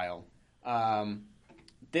evil, and vile.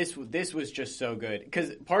 This was just so good.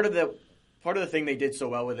 Because part of the thing they did so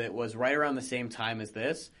well with it was right around the same time as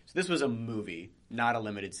this. So this was a movie, not a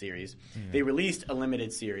limited series. Mm-hmm. They released a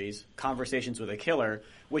limited series, Conversations with a Killer,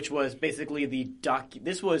 which was basically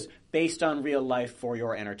this was based on real life for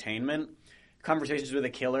your entertainment. Conversations with a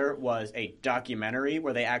Killer was a documentary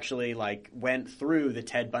where they actually like went through the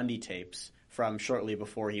Ted Bundy tapes from shortly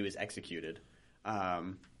before he was executed.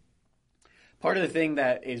 Part of the thing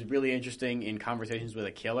that is really interesting in Conversations with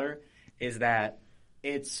a Killer is that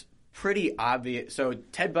it's pretty obvious. So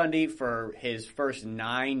Ted Bundy, for his first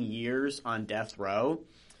 9 years on death row,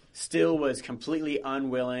 still was completely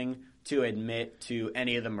unwilling to admit to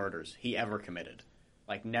any of the murders he ever committed.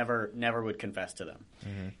 Like, never would confess to them.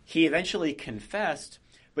 Mm-hmm. He eventually confessed,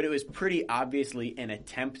 but it was pretty obviously an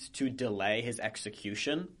attempt to delay his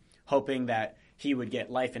execution, hoping that he would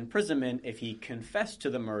get life imprisonment if he confessed to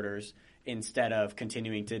the murders instead of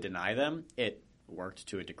continuing to deny them. It worked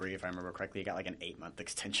to a degree, if I remember correctly. He got like an 8-month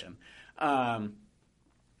extension. But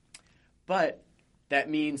that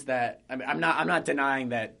means that I'm not denying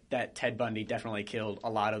that Ted Bundy definitely killed a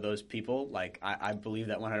lot of those people. Like, I believe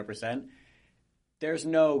that 100%. There's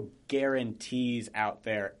no guarantees out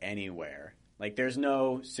there anywhere. Like, there's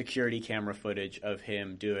no security camera footage of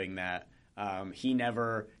him doing that. He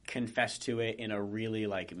never confessed to it in a really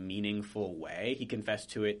like meaningful way. He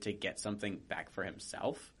confessed to it to get something back for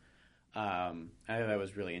himself. I thought that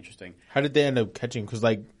was really interesting. How did they end up catching? Because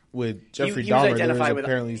like with Jeffrey Dahmer, there was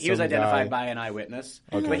apparently he was some identified guy. by an eyewitness.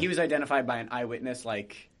 Okay. But he was identified by an eyewitness,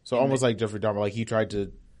 like So almost like Jeffrey Dahmer, like he tried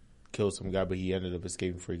to kill some guy, but he ended up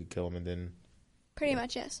escaping before he could kill him, and then Pretty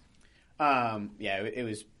much, yes. it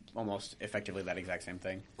was almost effectively that exact same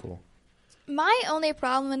thing. cool. My only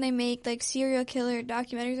problem when they make like serial killer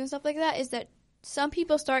documentaries and stuff like that is that some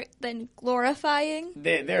people start then glorifying.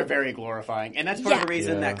 They're very glorifying, and that's part of the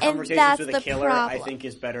reason that And Conversations that's with a the Killer I problem. think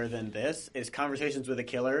is better than this. Is Conversations with a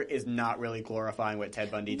Killer is not really glorifying what Ted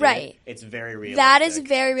Bundy did. Right. It's very realistic. That is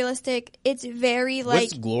very realistic. It's very like.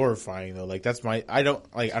 What's glorifying though? Like that's my I don't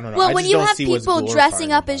know. Well, I when just you don't have see what's people dressing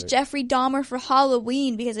glorifying up as about it. Jeffrey Dahmer for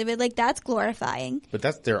Halloween because of it, like that's glorifying. But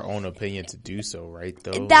that's their own opinion to do so, right?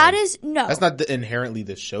 Though That Like, is no. That's not inherently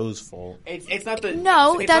the show's fault. It's not the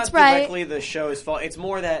No, it's that's not right. directly the show's fault. It's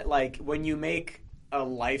more that like when you make a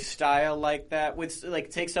lifestyle like that with like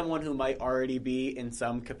take someone who might already be in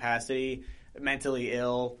some capacity mentally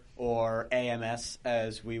ill or AMS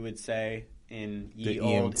as we would say in The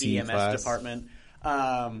old EMT EMS class. department.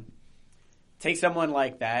 Take someone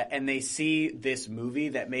like that and they see this movie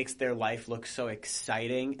that makes their life look so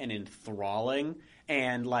exciting and enthralling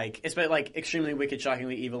and like especially like Extremely Wicked,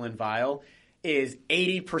 Shockingly Evil, and Vile. is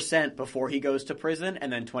 80% before he goes to prison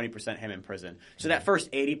and then 20% him in prison. So that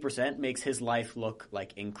first 80% makes his life look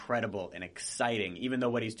like incredible and exciting, even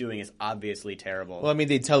though what he's doing is obviously terrible. Well, I mean,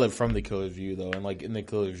 they tell it from the killer's view, though, and like in the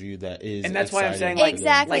killer's view, that is, and that's why I'm saying, exciting. like,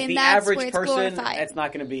 Exactly, like and the that's where average it's person, glorified. that's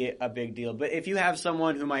not going to be a big deal. But if you have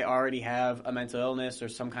someone who might already have a mental illness or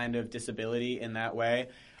some kind of disability in that way,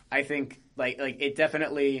 I think like it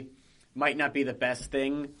definitely might not be the best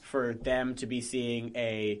thing for them to be seeing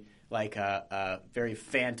a very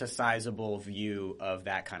fantasizable view of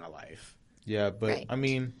that kind of life. Yeah, but Right. I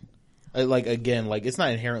mean, like again, like it's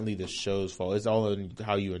not inherently the show's fault. It's all in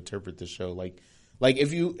how you interpret the show. Like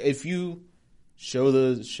if you show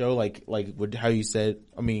the show like what how you said,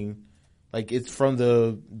 I mean, like it's from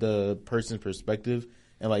the person's perspective,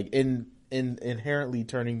 and like in inherently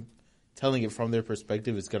telling it from their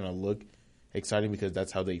perspective, it's gonna look exciting because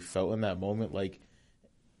that's how they felt in that moment. Like,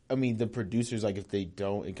 I mean, the producers, like, if they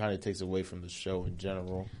don't, it kind of takes away from the show in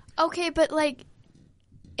general. Okay, but like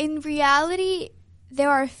in reality, there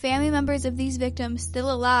are family members of these victims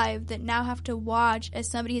still alive that now have to watch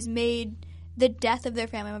as somebody has made the death of their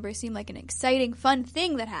family member seem like an exciting, fun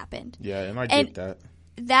thing that happened. Yeah, and I And get that.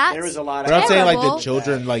 That's There was a lot of But I'm saying, like, terrible. the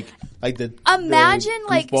children, like the Imagine, the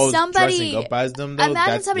like, goofballs somebody- dressing up as them, though,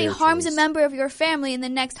 Imagine that's somebody their harms a choice. member of your family, and the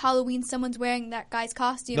next Halloween, someone's wearing that guy's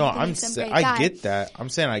costume. No, thinking some great I guy. get that. I'm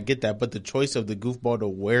saying I get that, but the choice of the goofball to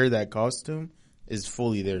wear that costume is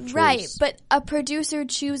fully their choice. Right, but a producer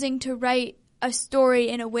choosing to write a story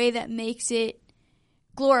in a way that makes it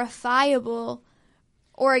glorifiable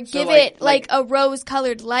or give it like a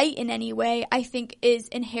rose-colored light in any way, I think is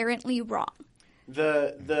inherently wrong.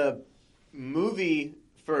 The movie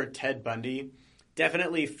for Ted Bundy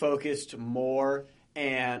definitely focused more,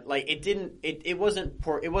 and like it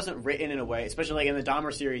wasn't written in a way, especially like in the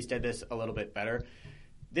Dahmer series did this a little bit better.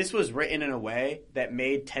 This was written in a way that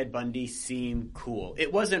made Ted Bundy seem cool.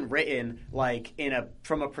 It wasn't written like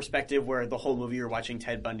from a perspective where the whole movie you're watching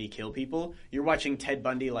Ted Bundy kill people. You're watching Ted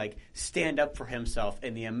Bundy like stand up for himself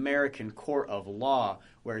in the American court of law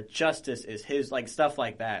where justice is his, like stuff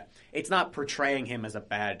like that. It's not portraying him as a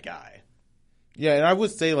bad guy. Yeah, and I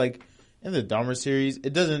would say, like, in the Dahmer series,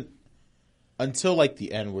 it doesn't, until, like,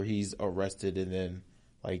 the end where he's arrested and then,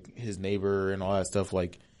 like, his neighbor and all that stuff,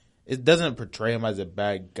 like, it doesn't portray him as a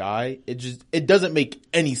bad guy. It doesn't make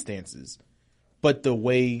any stances. But the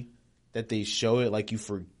way that they show it, like, you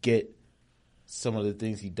forget some of the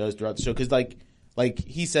things he does throughout the show. Because, like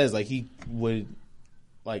he says, like, he would,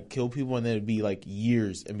 like, kill people and then it'd be, like,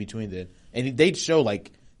 years in between then. And they'd show,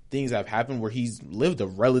 like, things that have happened where he's lived a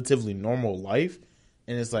relatively normal life.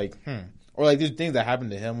 And it's like, Or, like, there's things that happen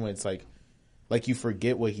to him when it's, like you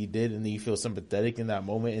forget what he did and then you feel sympathetic in that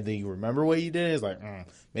moment and then you remember what he did. It's like,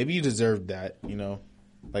 maybe you deserved that, you know,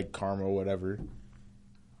 like karma or whatever.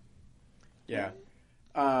 Yeah.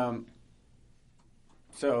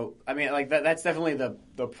 So, I mean, like that's definitely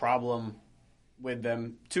the problem with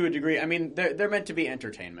them to a degree. I mean, they're meant to be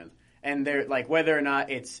entertainment, and they're like whether or not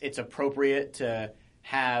it's appropriate to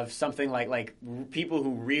have something like people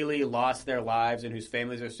who really lost their lives and whose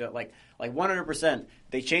families are still like 100%.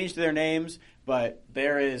 They changed their names, but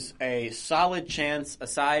there is a solid chance,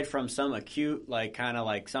 aside from some acute like kind of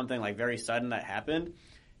like something like very sudden that happened,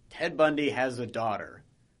 Ted Bundy has a daughter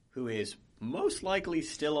who is most likely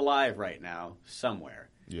still alive right now somewhere.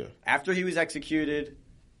 Yeah. After he was executed,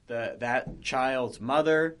 that child's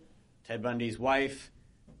mother, Ted Bundy's wife,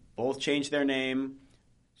 both changed their name,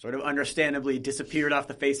 sort of understandably disappeared off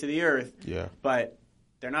the face of the earth. Yeah. But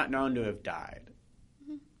they're not known to have died,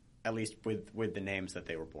 at least with the names that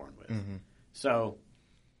they were born with. Mm-hmm. So,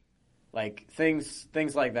 like, things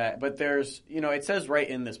like that. But there's, it says right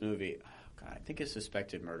in this movie, I think his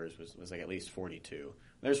suspected murders was like at least 42.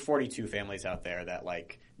 There's 42 families out there that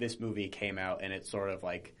like this movie came out and it sort of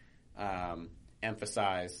like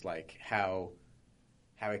emphasized like how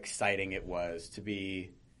exciting it was to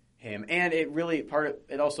be him, and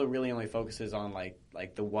it also really only focuses on like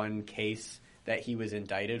the one case that he was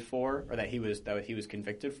indicted for or that he was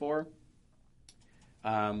convicted for,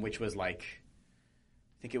 which was like.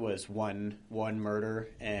 I think it was one murder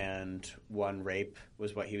and one rape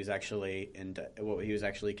was what he was actually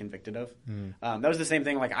convicted of. That was the same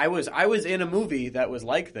thing. Like I was in a movie that was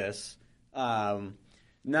like this. Have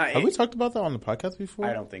we talked about that on the podcast before?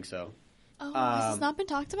 I don't think so. Oh, has this not been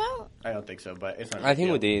talked about? I don't think so, but it's not. I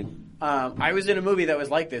think we did. I was in a movie that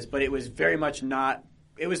was like this, but it was very much not.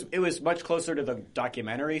 It was much closer to the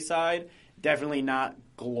documentary side. Definitely not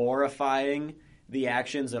glorifying the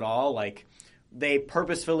actions at all. Like. They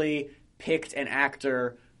purposefully picked an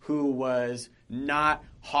actor who was not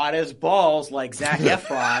hot as balls like Zac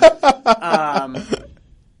Efron.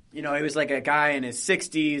 he was like a guy in his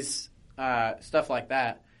 60s, stuff like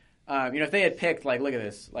that. If they had picked, like, look at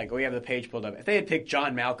this, like, we have the page pulled up. If they had picked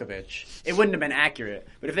John Malkovich, it wouldn't have been accurate.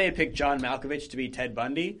 But if they had picked John Malkovich to be Ted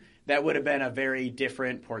Bundy, that would have been a very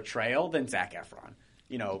different portrayal than Zac Efron,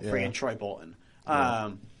 friggin' Troy Bolton.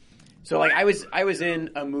 Yeah. So, like, I was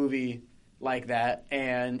in a movie like that,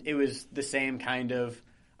 and it was the same kind of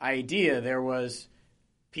idea. There was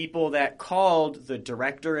people that called the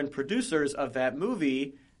director and producers of that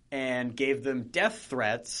movie and gave them death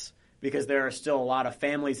threats because there are still a lot of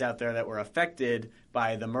families out there that were affected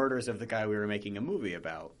by the murders of the guy we were making a movie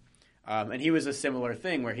about. And he was a similar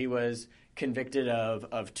thing where he was convicted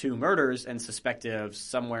of 2 murders and suspected of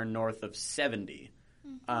somewhere north of 70.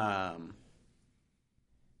 I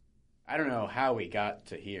don't know how we got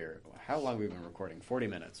to here. How long have we been recording? 40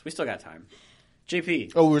 minutes. We still got time.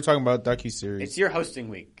 JP. Oh, we were talking about docuseries. It's your hosting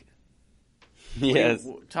week. Yes.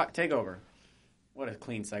 Take over. What a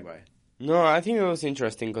clean segue. No, I think it was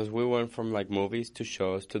interesting because we went from like movies to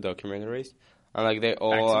shows to documentaries, and like they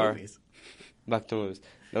all are movies. Back to movies.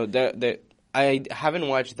 No, I haven't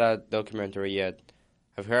watched that documentary yet.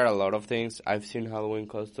 I've heard a lot of things. I've seen Halloween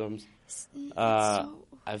costumes.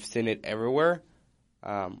 I've seen it everywhere,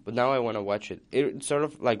 but now I want to watch it. It sort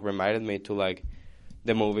of like reminded me to like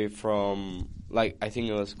the movie from like I think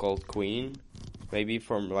it was called Queen, maybe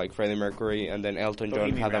from like Freddie Mercury, and then Elton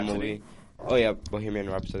John had a movie. Oh yeah, Bohemian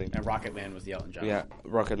Rhapsody. And Rocket Man was the Elton John. Yeah,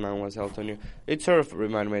 Rocket Man was Elton John. It sort of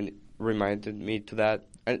reminded me to that.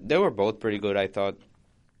 And they were both pretty good, I thought.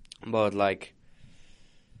 But like,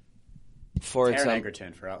 for Taron example,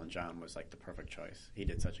 Egerton for Elton John was like the perfect choice. He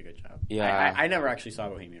did such a good job. Yeah, I never actually saw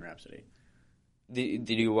Bohemian Rhapsody. Did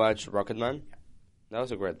you watch Rocket Man? Yeah. That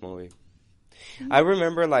was a great movie. I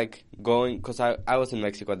remember like going because I was in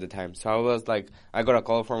Mexico at the time, so I was like I got a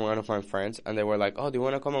call from one of my friends, and they were like, "Oh, do you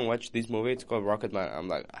want to come and watch this movie? It's called Rocket Man." I'm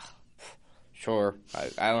like, "Sure."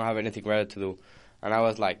 I don't have anything better to do, and I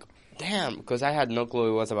was like, "Damn," because I had no clue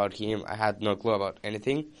it was about him. I had no clue about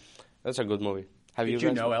anything. That's a good movie. Did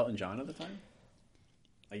you know Elton John at the time?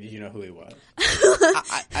 Like, did you know who he was?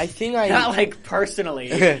 I think I... Not, like,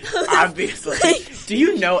 personally, obviously. Do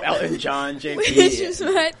you know Elton John, JP? Which is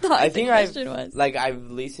what I thought the question was. Like, I've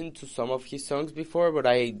listened to some of his songs before, but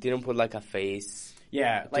I didn't put, like, a face.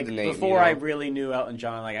 Yeah, like, name, before I really knew Elton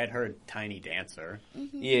John, like, I'd heard Tiny Dancer.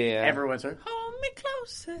 Mm-hmm. Yeah. Everyone's like, hold me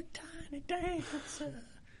closer, Tiny Dancer.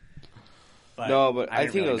 But I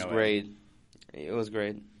think it was great. It was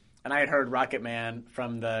great. And I had heard Rocket Man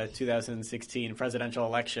from the 2016 presidential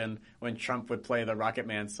election when Trump would play the Rocket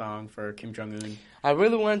Man song for Kim Jong-un. I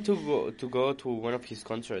really want to go to one of his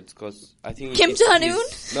concerts because I think... Kim Jong-un?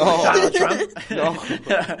 No. Donald Trump? No.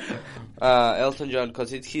 Elton John,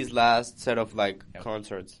 because it's his last set of, like,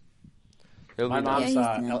 concerts. My mom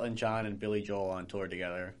saw Elton John and Billy Joel on tour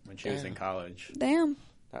together when she was in college. Damn.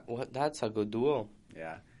 That's a good duo.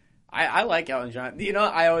 Yeah. I like Elton John. You know,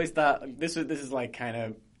 I always thought... This is like, kind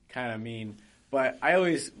of mean, but I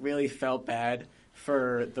always really felt bad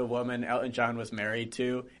for the woman Elton John was married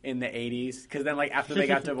to in the 80s, because then like after they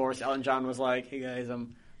got divorced, Elton John was like, "Hey guys,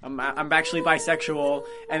 I'm actually bisexual,"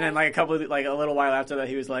 and then like a little while after that,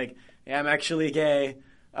 he was like, "Yeah, I'm actually gay,"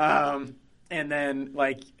 and then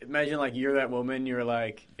like imagine like you're that woman, you're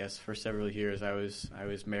like, "Yes, for several years I was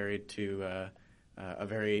married to a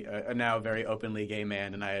now very openly gay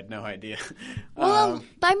man, and I had no idea." Well,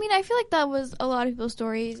 I mean, I feel like that was a lot of people's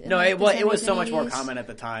stories. No, it was so much more common at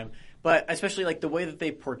the time. But especially like the way that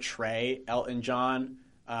they portray Elton John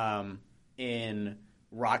in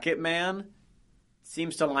Rocket Man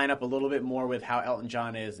seems to line up a little bit more with how Elton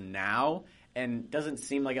John is now, and doesn't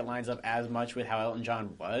seem like it lines up as much with how Elton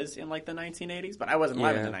John was in like the 1980s. But I wasn't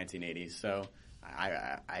alive in the 1980s, so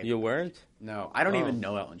I You weren't? No, I don't even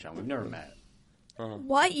know Elton John. We've never met.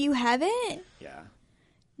 What? You haven't? Yeah.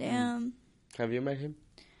 Damn. Have you met him?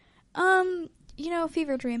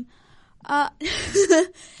 Fever dream. Do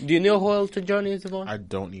you know who Elton John is, Yvonne? I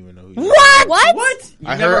don't even know who. What?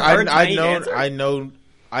 I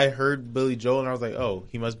heard Billy Joel, and I was like, oh,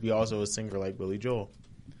 he must be also a singer like Billy Joel.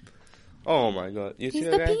 Oh my God! He's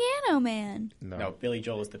the piano man. No, Billy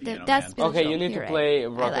Joel is the piano man. Okay, you need to play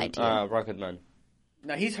right. Rocket Man.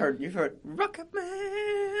 Now you've heard Rocket Man.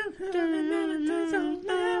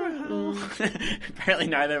 Apparently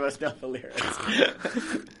neither of us know the lyrics.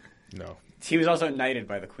 No. He was also knighted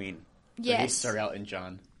by the Queen. Yes. So he's Sir Elton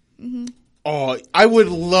John. Mm-hmm. Oh, I would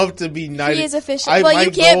love to be knighted. He is official. Well,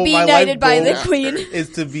 you can't be knighted by the Queen.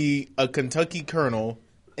 Is to be a Kentucky colonel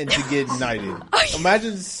and to get knighted.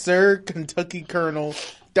 Imagine Sir Kentucky Colonel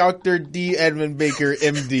Dr. D. Edmund Baker,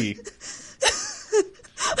 M.D.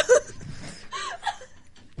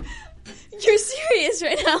 You're serious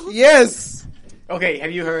right now. Yes. Okay,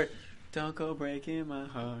 have you heard? Don't go breaking my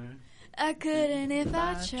heart. I couldn't if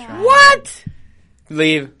I tried. What?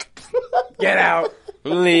 Leave. Get out.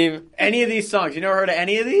 Leave. Any of these songs? You never heard of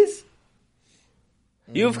any of these?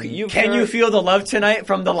 You've Can heard- you feel the love tonight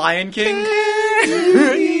from The Lion King?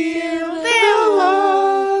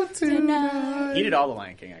 Tonight. He did all The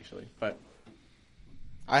Lion King, actually. But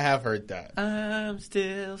I have heard that. I'm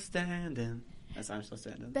still standing. That's I'm still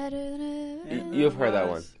standing. Better than ever. You've heard that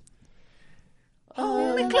one.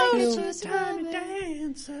 Hold me close, time to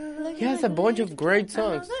dance. He has a bunch of great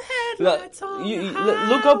songs. Headlights on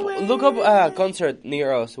the Look up a concert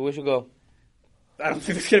near us. We should go. I don't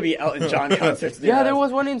think there's gonna be Elton John concerts. near Yeah, there us.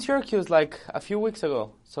 was one in Syracuse like a few weeks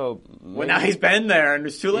ago. So Well, now he's been there, and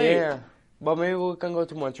it's too late. yeah, but maybe we can go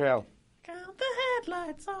to Montreal. Count the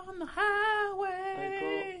headlights on the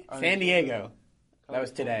highway. I go- San Diego. That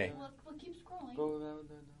was today. We'll keep scrolling. Go down.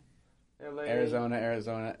 LA.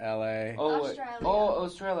 Arizona, LA. Oh, Australia.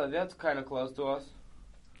 Australia. That's kind of close to us.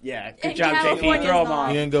 Yeah, good And job, JP. California's Throw them not.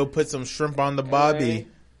 on. You can go put some shrimp on the bobby.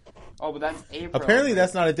 Oh, but that's April. Apparently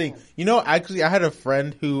that's not a thing. You know, actually, I had a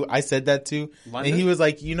friend who I said that to, London? and he was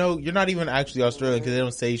like, you know, you're not even actually Australian because they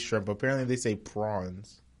don't say shrimp. Apparently they say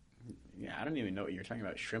prawns. Yeah, I don't even know what you're talking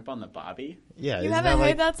about. Shrimp on the bobby? Yeah, You isn't haven't that heard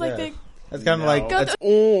like, that's like yeah. the That's kind of No. like Go that's,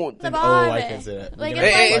 Oh, the oh, bobby. I can say that. Like, Flag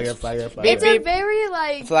it's it, like- flag it, flag It's it. a very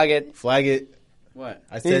like flag it. Flag it. What?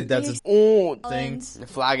 I said that's a Oh, thing.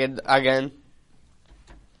 flag it again.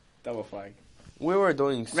 Double flag. We were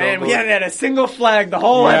doing so Man, good. we haven't had a single flag the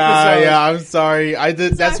whole Yeah, episode. yeah. I'm sorry. I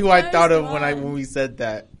did. That's our who I first thought of one. when we said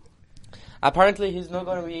that. Apparently, he's not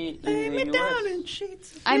gonna be Lay in me the down US. in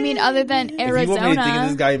sheets of I mean, other than If you want me to think of this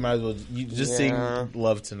Arizona. guy, you might as well you just Yeah. sing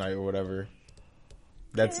 "Love Tonight" or whatever.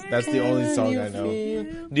 That's the only song I know.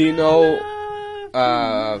 Do you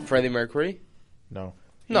know Freddie Mercury? No,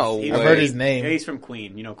 No, He's- I've way. heard his name. Yeah, he's from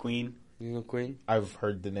Queen. You know Queen? You know Queen? I've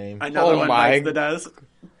heard the name. Another Oh one my- bites the does.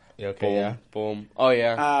 Yeah, okay, yeah. Boom. Oh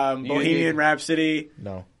yeah. You- Bohemian Rhapsody.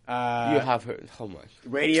 No, you have heard how much?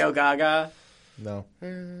 Radio Gaga. no.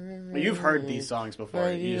 You've heard these songs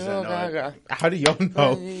before. You just don't know it. How do y'all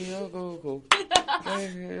know?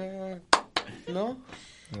 No.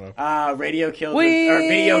 Radio killed We the, or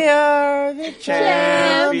video are the I've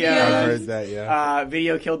champions. heard that. Yeah.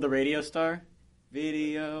 Video killed the radio star.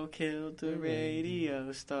 Video killed the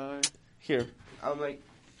radio star. Here. I'm like,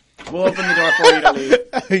 We'll open the door for you to leave.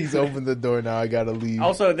 He's opened the door now. I gotta leave.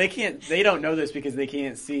 Also, they don't know this because they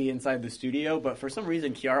can't see inside the studio, but for some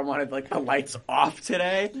reason Kiara wanted like the lights off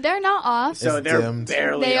today. They're not off. So It's they're dimmed.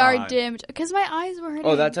 barely They on. are dimmed because my eyes were hurting.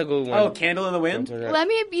 oh, that's a good one. Oh, Candle in the Wind? Let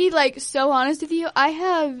me be like so honest with you. I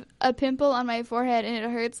have a pimple on my forehead and it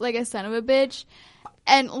hurts like a son of a bitch.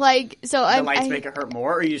 And like so, The lights make it hurt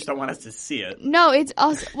more, or you just don't want us to see it? No, it's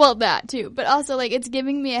also well that too, but also like it's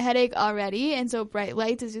giving me a headache already, and so bright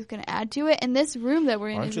lights is just going to add to it. And this room that we're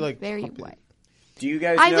in Why don't is you, like, very pop it? white. Do you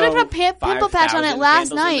guys I know literally put a pimple patch on it 5,000 last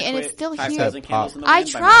candles in night, the and wi- it's still 5,000 here. candles in the I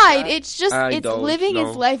wind by tried. Minecraft? It's just I it's don't living know.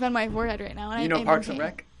 its life on my forehead right now. And You know I'm Parks in and pain.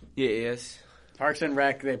 Rec? Yes. Parks and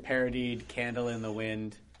Rec, they parodied Candle in the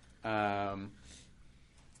Wind.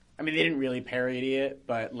 I mean, they didn't really parody it,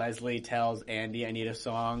 but Leslie tells Andy, I need a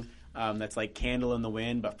song that's like Candle in the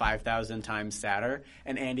Wind, but 5,000 times sadder.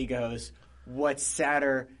 And Andy goes, what's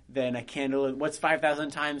sadder than a candle? What's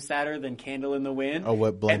 5,000 times sadder than Candle in the Wind? A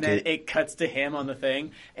wet And then blanket. it cuts to him on the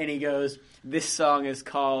thing, and he goes, this song is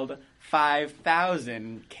called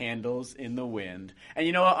 5,000 Candles in the Wind. And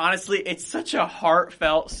you know what? Honestly, it's such a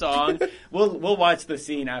heartfelt song. We'll watch the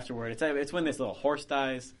scene afterward. It's when this little horse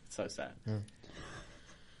dies. It's so sad.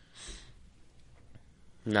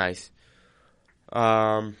 Nice.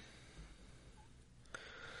 I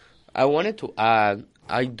wanted to add,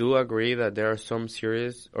 I do agree that there are some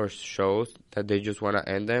series or shows that they just want to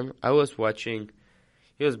end them. I was watching,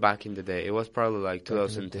 it was back in the day. It was probably like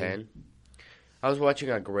 2010. I was watching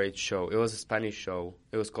a great show. It was a Spanish show.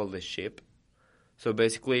 It was called The Ship. So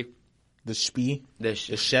basically, The spee, the the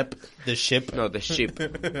ship, the ship. no, The Ship.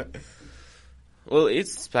 Well,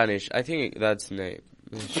 it's Spanish. I think that's the name.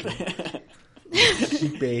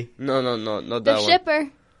 Sheepy. No, not The that one. shipper.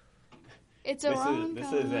 It's a rom-com.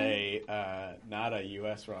 This is a not a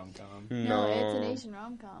U.S. rom-com. No, it's an Asian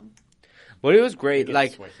rom-com. But it was great. It's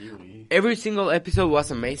Like, Swahili. every single episode was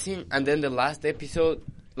amazing, and then the last episode,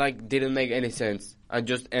 like, didn't make any sense. And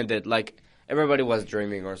just ended, like, everybody was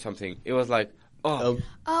dreaming or something. It was like, oh,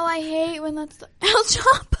 Oh, I hate when that's the El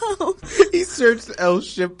Chapo. He searched El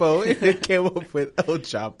Chipo and it came up with El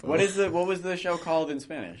Chapo. What was the show called in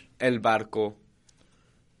Spanish? El Barco.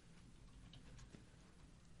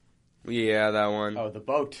 Yeah, that one. Oh, The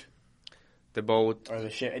Boat. the boat. Or the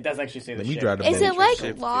ship. It does actually say the Let me ship. try to Is it like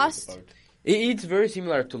Ship, Lost? It's very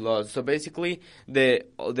similar to Lost. So basically, the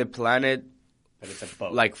planet But it's a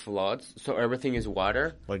boat. like floods, so everything is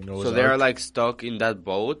water. Like Noah's So they're Ark? like stuck in that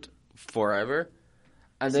boat forever.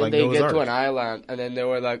 And It's then like they Noah's get to Ark. an island, and then they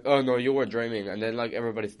were like, "Oh no, you were dreaming." And then like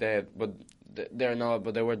everybody's dead, but they're not.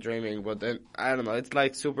 But they were dreaming. But then I don't know. It's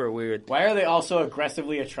like super weird. Why are they also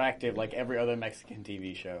aggressively attractive like every other Mexican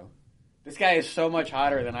TV show? This guy is so much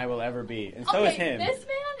hotter than I will ever be. And so is him. This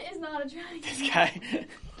man is not attractive. This guy...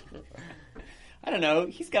 I don't know.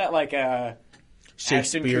 He's got like a... Ashton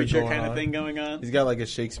Shakespeare Kutcher going kind of on. thing going on. He's got like a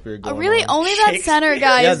Shakespeare going Really, on. only that center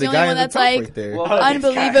guy Yeah, is the only guy one in the that's top like right there. Well,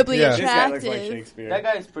 unbelievably Yeah. This guy looks like attractive. Shakespeare. That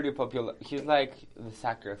guy is pretty popular. He's like the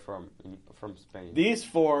Sacre from Spain. These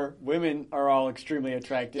 4 women are all extremely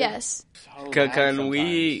attractive. Yes. So Can, bad can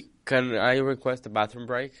we? sometimes. Can I request a bathroom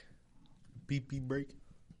break? Beep beep break.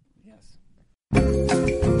 Yes.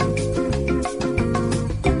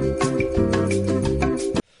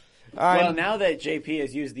 Well, now that JP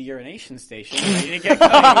has used the urination station, ready to get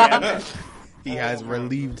going again. He has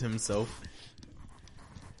relieved himself.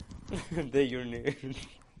 The urinary.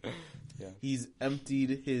 He's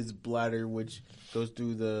emptied his bladder, which goes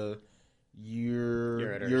through the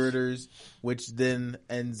Ureters. ureters, which then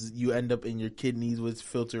you end up in your kidneys, which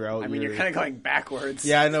filter out. I mean, you're kind of going backwards.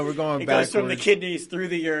 Yeah, I know we're going It backwards. goes from the kidneys through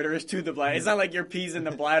the ureters to the bladder. It's not like your pee's in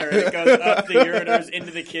the bladder. It goes up the ureters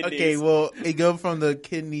into the kidneys. Okay, well, it goes from the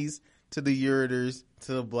kidneys to the ureters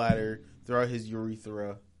to the bladder throughout his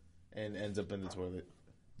urethra and ends up in the toilet.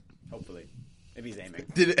 Hopefully. Maybe he's aiming.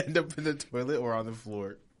 Did it end up in the toilet or on the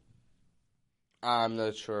floor? I'm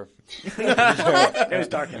not sure. It was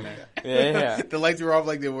dark in there. Yeah. The lights were off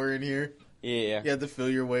like they were in here. Yeah. You had to feel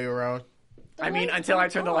your way around. I mean, until I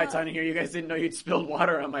turned the lights on in here, you guys didn't know you'd spilled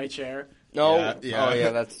water on my chair. No. Yeah. Oh, yeah,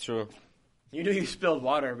 that's true. You knew you spilled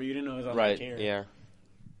water, but you didn't know it was on my Right. chair. Yeah.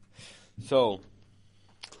 So,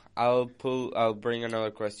 I'll bring another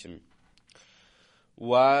question.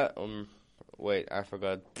 What? Wait, I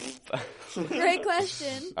forgot. Great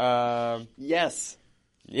question. Yes.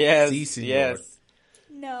 Yes. Si, senor. Yes.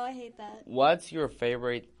 No, I hate that. What's your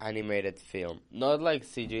favorite animated film? Not like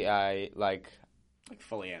CGI, like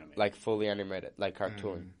Fully animated. like fully animated, like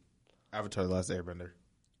cartoon. Avatar: The Last Airbender.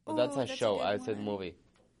 But that's Ooh, a show. good I said one. movie.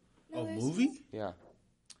 No, A there's- movie? Yeah.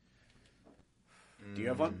 Do you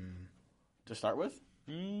have one to start with?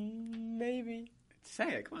 Maybe. Say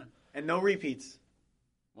it, come on. And no repeats.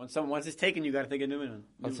 Once it's taken, you got to think of new one.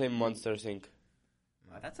 I'll say Monsters Inc.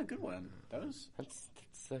 That's a good one. Those. That's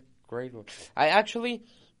a great one. I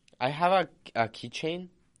have a keychain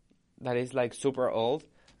that is like super old.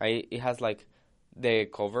 It has like the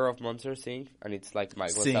cover of Monsters Inc. and it's like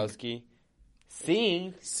Mike Sing. Wazowski.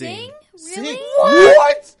 Sing. Sing? Sing. Really?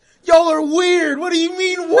 What? Y'all are weird. What do you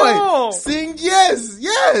mean what? No. Sing,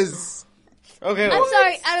 yes. Okay. I'm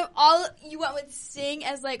sorry. Out of all, you went with Sing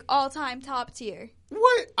as like all-time top tier.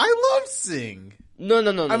 What? I love Sing. No.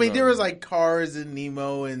 I mean, no. there was like Cars and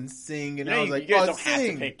Nemo and Sing, and You know, I was like, you guys oh, don't have to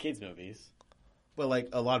Sing. pick kids movies. But like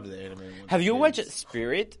a lot of the anime ones. Have you did. watched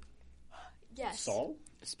Spirit? Yes. Soul?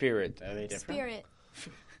 Spirit. Are they different? Spirit.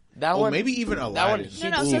 That Oh, one. maybe even one Aladdin. hits No,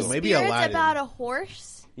 no. Ooh, So maybe Spirit's Aladdin. about a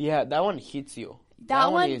horse. Yeah, that one hits you.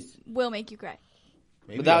 That one is. will make you cry.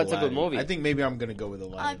 Maybe But that's a Aladdin. good movie. I think maybe I'm gonna go with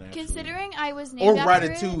Aladdin. actually. Considering I was named or after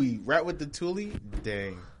it, Ratatouille. Rat with the Toolie.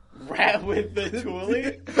 Dang. Rat with the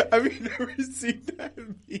Toolie? Have you never seen that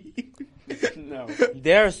meme? No.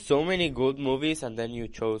 There are so many good movies, and then you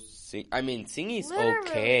chose Sing. I mean, Sing is Literally,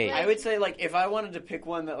 okay. like- I would say, like, if I wanted to pick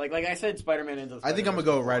one that, like I said, Spider-Man Into the I think I'm gonna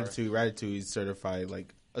Spider-Verse go with before. Ratatouille. Ratatouille is certified,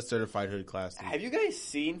 like a certified hood classic. Have you guys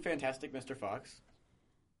seen Fantastic Mr. Fox?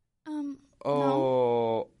 no.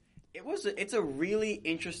 Oh, It's a really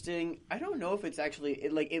interesting. I don't know if it's actually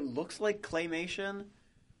it looks like claymation.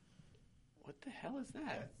 What the hell is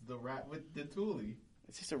that? The rat with the Toolie.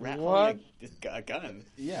 It's just a rat What? holding a gun.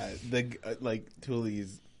 Yeah, the like Toolie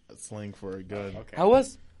is a slang for a gun. Okay.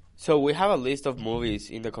 So we have a list of movies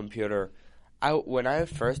in the computer. When I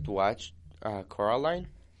first watched Coraline,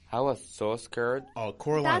 I was so scared. Oh,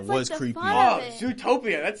 Coraline That's like was the creepy. fun Oh, of it.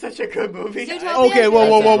 Zootopia! That's such a good movie. Zootopia- Okay, whoa,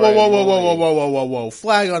 whoa, That's whoa, a whoa, great whoa, whoa, whoa, movie. whoa, whoa, whoa, whoa, whoa!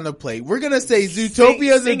 Flag on the plate. We're gonna say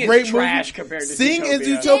Zootopia is Sing a is great trash movie. compared to Sing and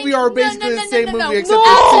Zootopia. Zootopia are basically the same movie, except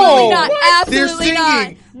no, they're absolutely singing. not. They're Absolutely singing.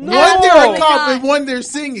 not. One they're a Absolutely cop not. and one they're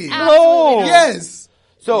singing. Absolutely not. Yes,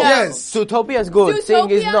 So Yes. Zootopia is good. Sing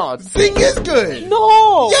is Zootopia- not. Sing is good.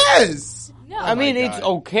 No. Yes, No. I mean, my it's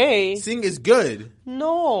God. okay. Sing is good.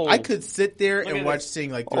 No. I could sit there Look and at watch this.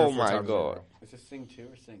 Sing like 3 or Oh 4 my times. in a God. row. Is this Sing 2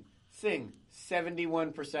 or Sing? Sing.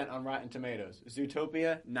 71% on Rotten Tomatoes.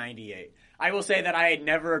 Zootopia, 98. I will say that I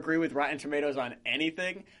never agree with Rotten Tomatoes on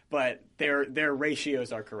anything, but their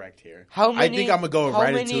ratios are correct here. How I many? think I'm gonna go with how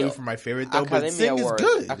many Ratatouille for my favorite though, but Academy Sing Awards, is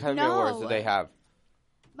good. Academy No. Awards do they have?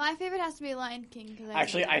 My favorite has to be Lion King. Cause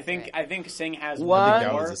Actually, I think Sing has What? I more.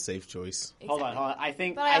 think that was a safe choice. Hold on. I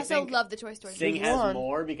think. But I also think love the Toy Story. Sing movies. has One.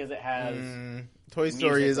 more because it has. Toy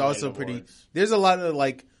Story is also music-related pretty. awards. There's a lot of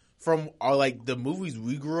like from like the movies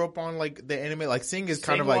we grew up on, like the anime. Like Sing is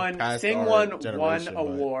kind of like past Sing our won one generation, but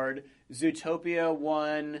award. Zootopia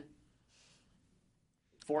won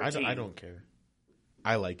 14. I don't care.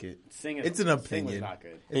 I like it. Sing is, It's an Sing was opinion. not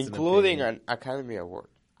good. It's an Including opinion. an Academy Award.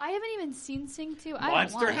 I haven't even seen Sing 2. I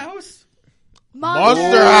Monster don't want House. Monster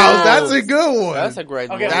Ooh. House. That's a good one. That's a great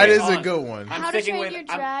Okay, movie. That wait, is hold a on. good one. I'm How to sticking Train with.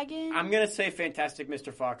 Your Dragon. I'm gonna say Fantastic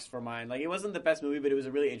Mr. Fox for mine. Like it wasn't the best movie, but it was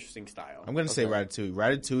a really interesting style. I'm gonna say Okay. Ratatouille.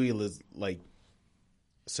 Ratatouille is like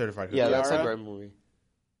certified. Yeah, classic. that's a Yara? great movie.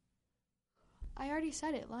 I already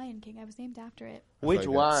said it. Lion King. I was named after it. I feel Which like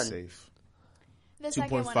that's one? Safe. The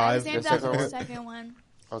second one. 2.5, I was named the after second the one? second one.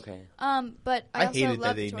 Okay. But I also hated love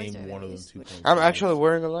that they the Toy named Story one of them movies. 2.5. I'm actually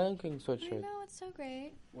wearing a Lion King I sweatshirt. know, it's so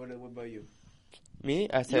great. What about you? Me?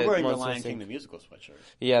 I said You're wearing the Monster Lion King Inc. the musical sweatshirt.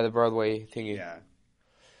 Yeah, the Broadway thingy.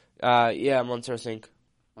 Yeah, Yeah, Monster Inc.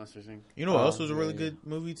 Monsters Inc. You know what else was a really yeah. good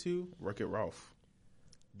movie too? Wreck-It Ralph.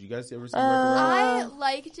 Did you guys ever see Uh, Wreck-It Ralph? I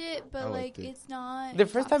liked it, but I liked like it. it's not. The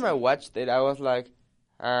first time I top watched it, I was like,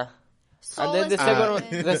 and then the tier. second Soulless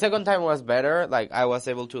one, the second time was better. Like I was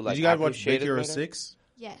able to like Did you guys watch appreciate Big it Hero better. 6?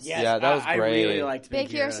 Yes. Yes, Yeah, that was I really great. liked Big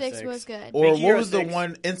Hero 6 was good. Or Big what Hero was the 6?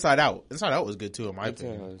 one Inside Out? Inside Out was good too, in my It's,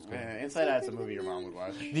 opinion. it's good. Inside Out's a movie your mom would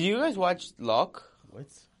watch. Did you guys watch Lock? What?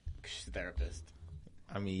 She's a therapist.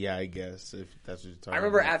 I mean, yeah, I guess if that's what you're talking I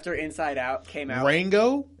remember about. after Inside Out came out.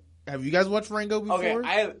 Rango. Have you guys watched Rango before?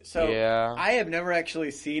 Okay, Yeah. I have never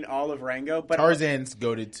actually seen all of Rango, but Tarzan's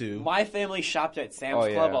goated too. my family shopped at Sam's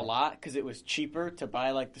Oh, Club yeah. a lot because it was cheaper to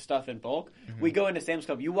buy like the stuff in bulk. Mm-hmm. We go into Sam's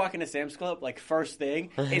Club. You walk into Sam's Club, like first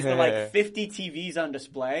thing is the like 50 TVs on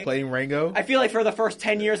display. Playing Rango. I feel like for the first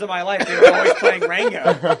 10 years of my life, they were always playing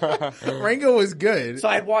Rango. Rango was good. So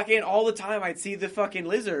I'd walk in all the time. I'd see the fucking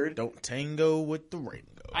lizard. Don't tango with the Rango.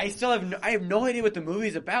 I have no idea what the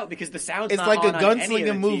movie's about because the sound's It's not like a on any of the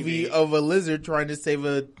gunslinger movie TV. of a lizard trying to save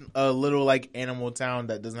a little like animal town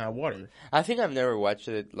that doesn't have water. I think I've never watched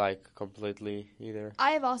it like completely either.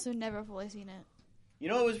 I have also never fully seen it. You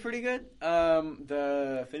know what was pretty good?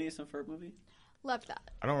 The Phineas and Ferb movie. Loved that.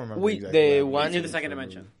 I don't remember. Wait, exactly the what one- happened. Into the Second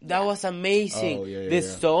Dimension. That was amazing. Oh, yeah, the yeah.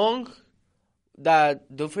 song that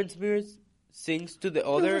Doofenshmirtz sings to the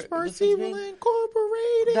other Doofenshmirtz,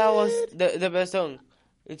 Incorporated. that was the best song.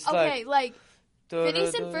 It's Okay, like like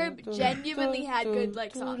Phineas and Ferb genuinely had good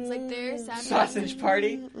like songs. Like their soundtrack. Sausage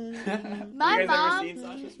Party. My You guys mom, ever seen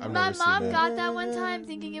Sausage I've Party? my never seen mom that. got that one time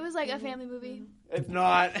thinking it was like a family movie. It's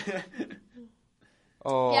not.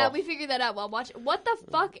 Oh, Yeah, we figured that out while watching. What the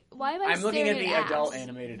fuck? Why am I I'm looking at staring the at adult ass?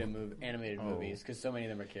 animated movies because so many of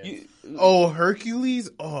them are kids. you, Oh, Hercules.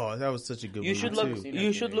 Oh, that was such a good you movie should too. look. Seen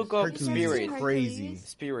You should look up Hercules Spirit. is Hercules. crazy.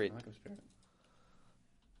 Spirit. I like them Spirit.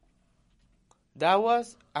 That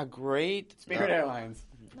was a great. Spirit Airlines.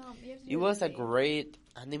 No, you have to do It was a thing. great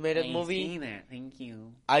animated movie. that. Thank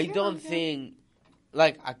you. I You're don't welcome. think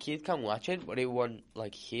like a kid can watch it, but it won't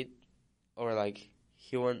like hit or like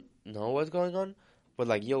he won't know what's going on. But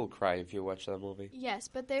like you'll cry if you watch that movie. Yes,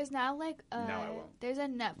 but there's now like No, I won't. there's a You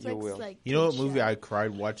Netflix will. like. You know what kid movie show. I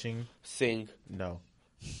cried watching? Sing. No,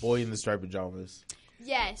 Boy in the Striped Pajamas.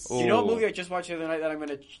 Yes. Oh. You know what Ooh. movie I just watched the other night that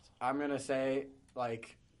I'm gonna say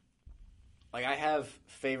like I have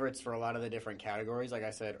favorites for a lot of the different categories. Like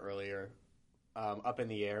I said earlier, Up in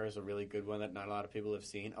the Air is a really good one that not a lot of people have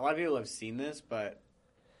seen. A lot of people have seen this, but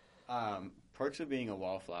Perks of Being a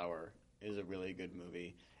Wallflower is a really good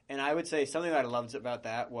movie. And I would say something that I loved about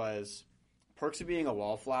that was Perks of Being a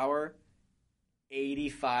Wallflower,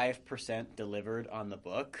 85% delivered on the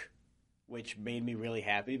book, which made me really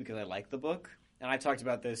happy because I like the book. And I talked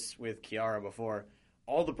about this with Kiara before.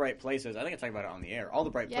 All the Bright Places, I think I talked about it on the air. All the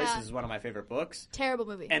Bright Yeah. Places is one of my favorite books. Terrible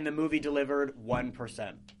movie. And the movie delivered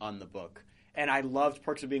 1% on the book. And I loved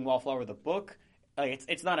Perks of Being Wallflower, the book. Like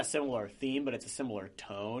it's not a similar theme, but it's a similar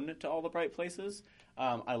tone to All the Bright Places.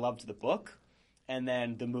 I loved the book. And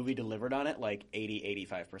then the movie delivered on it like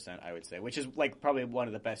 80-85%, I would say, which is like probably one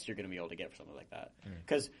of the best you're going to be able to get for something like that.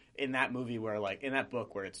 Because in that movie where like in that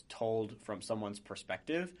book where it's told from someone's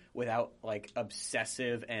perspective without like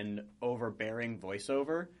obsessive and overbearing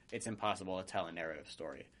voiceover, it's impossible to tell a narrative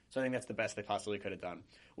story. So I think that's the best they possibly could have done.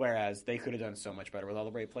 Whereas they could have done so much better with All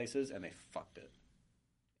the Bright Places and they fucked it.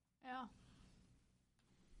 Yeah.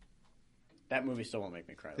 That movie still won't make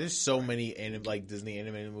me cry. There's so many Disney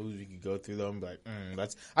animated movies we could go through them. But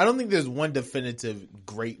that's. I don't think there's one definitive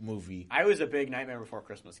great movie. I was a big Nightmare Before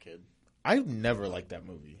Christmas kid. I've never liked that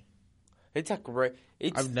movie. It's a great.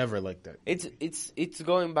 I've never liked that. It's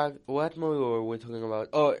going back. What movie were we talking about?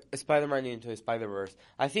 Oh, Spider-Man Into Spider-Verse.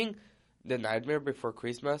 I think The Nightmare Before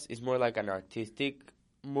Christmas is more like an artistic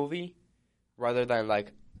movie rather than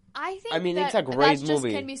like. I mean, it's a great that movie.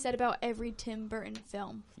 Just can be said about every Tim Burton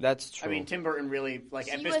film. That's true. I mean, Tim Burton really, like,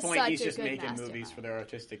 He at this was point, such he's a just good making mastermind. movies for their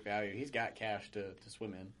artistic value. He's got cash to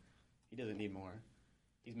swim in. He doesn't need more.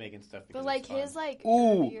 He's making stuff because But like it's fun. his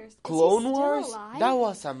Ooh, earlier- is he Clone still Wars. alive? That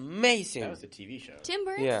was amazing. That was a TV show. Tim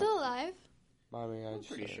Burton's Yeah. still alive. I mean, I'm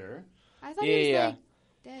pretty sure. I thought he was Yeah. like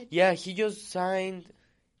dead. Yeah, he just signed.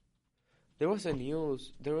 There was a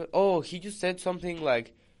news. He just said something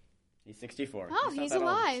like He's 64. Oh, not he's that old.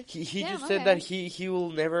 alive. he Damn, just said okay. that he will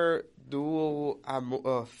never do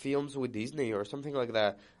films with Disney or something like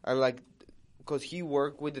that, and like because he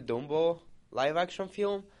worked with the Dumbo live action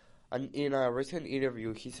film, and in a recent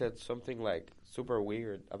interview he said something like super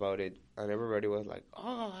weird about it, and everybody was like,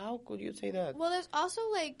 "Oh, how could you say that?" Well, there's also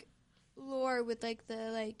like lore with like the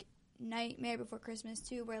like Nightmare Before Christmas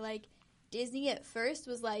too, where like Disney at first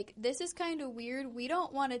was like, "This is kind of weird. We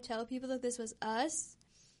don't want to tell people that this was us,"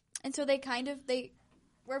 and so they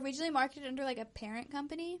were originally marketed under like a parent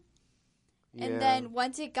company, Yeah. and then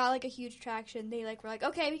once it got like a huge traction, they like were like,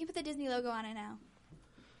 "Okay, we can put the Disney logo on it now."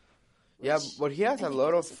 Yeah, Which but he has I a think lot is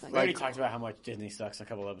of also We already like. talked about how much Disney sucks a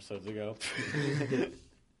couple episodes ago.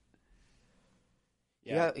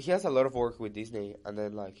 Yeah, he has a lot of work with Disney, and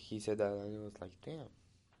then like he said that, and it was like, damn.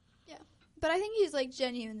 But I think he's like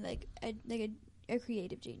genuine, like a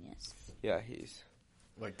creative genius. Yeah, he's.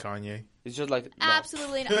 Like Kanye. It's just like no.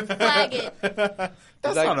 Absolutely not. Flag it. That's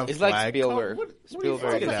It's like, not a it's flag. like Spielberg. What are you Spielberg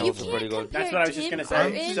talking is about? You also can't pretty good. compare That's what I was just Tim going to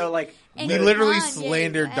say. Burton So, like, and We literally Kanye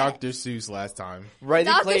slandered West. Dr. Seuss last time. Ready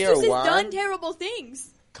Dr. Player Seuss One. has done terrible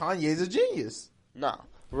things. Kanye's a genius. No,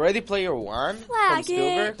 Ready Player One from Flag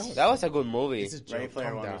Spielberg. it. That was a good movie. It's a joke. Ready Player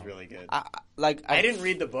Calm One down. was really good. I I didn't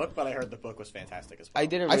read the book, but I heard the book was fantastic as well. I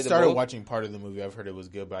didn't. I Read started the book. watching part of the movie. I've heard it was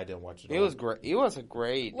good, but I didn't watch it. It was great. It was a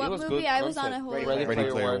great. What it was movie? good I was on concept. a whole- Ready, Ready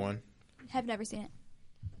Player, Player One. One. Have never seen it.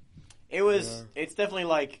 It was. It's definitely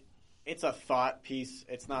like it's a thought piece.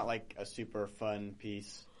 It's not like a super fun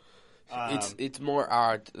piece. It's more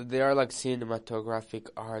art. They are like cinematographic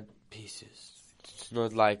art pieces. It's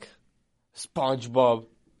not like SpongeBob.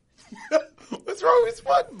 What's wrong with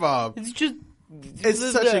SpongeBob? It's just. It's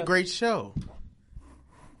such a great show.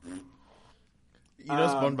 You know,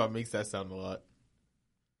 Um, SpongeBob makes that sound a lot.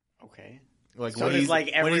 okay. Like So when does, he's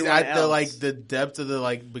like, when he's everyone at the else. like the depth of the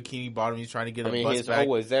like bikini bottom, he's trying to get I a mean, bus he's back.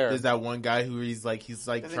 always there. There's that one guy who he's like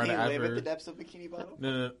Doesn't trying he to live at ever. the depths of Bikini Bottom?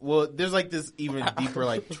 No. Well, there's like this even deeper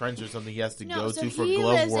like trench or something he has to No, go so to for he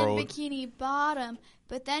Glove lives World. in Bikini Bottom,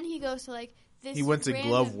 but then he goes to like this. He went to random,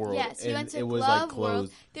 Glove World, Yes, he and went to it was, Glove like, World.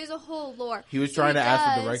 closed. There's a whole lore. He was So trying to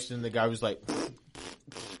ask the does- direction, and the guy was like,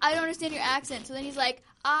 I don't understand your accent. So then he's like,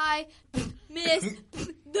 I miss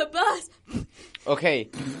the bus. Okay,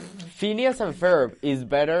 Phineas and Ferb is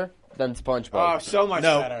better than Oh, SpongeBob. so much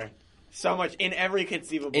No. better. So much in every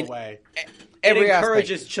conceivable In way. Every it aspect.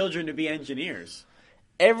 encourages children to be engineers.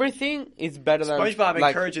 Everything is better than SpongeBob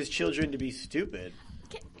like, encourages children to be stupid.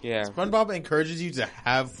 Yeah. SpongeBob encourages you to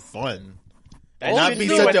have fun. That Not should be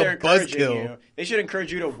be such what a they're encouraging buzzkill. you. They should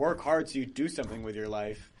encourage you to work hard so you do something with your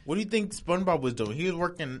life. What do you think SpongeBob was doing? He was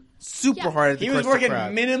working super Yeah. hard at the He was Krusty working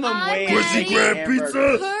Krab. minimum I'm wage. ready.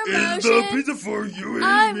 Promotion. for you and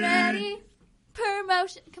I'm ready.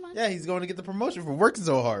 Promotion. Come on. Yeah, he's going to get the promotion for working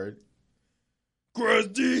so hard.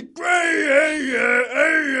 Krusty Krab,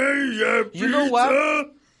 You know what?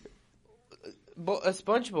 But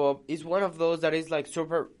SpongeBob is one of those that is like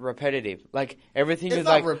super repetitive. Like everything It's is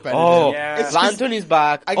not like, repetitive. oh, Yeah. It's Plankton is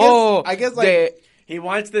back. I guess- oh, I guess, like- He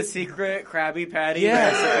wants the secret Krabby Patty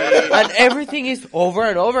yeah, recipe. and everything is over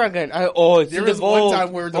and over again. It's There in the was one bowl.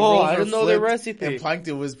 time where the oh, roles I were don't know the flipped, recipe. and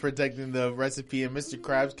Plankton was protecting the recipe, and Mr.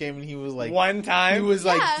 Krabs came and he was like, One time. he was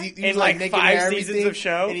like, Yeah. he was In, like like, naked 5 and seasons everything, of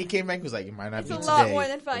show? and he came back and was like, it might not It's be a today, lot more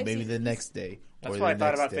than 5 or maybe the seasons. next day. That's or what I the thought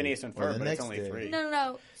next about day, Phineas and or Ferb, the but it's next only day. 3.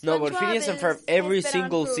 No. No, but SpongeBob Phineas and is- Ferb, every has been on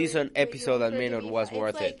single for season episode that made it 35. was It's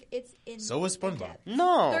worth like, it. It's in So was SpongeBob.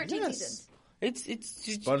 No, 13 Yes. seasons. it's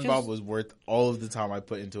SpongeBob just, was worth all of the time I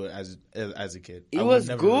put into it as a kid. It I was would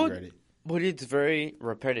never good. regret it. but it's very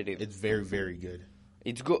repetitive. It's very, very good.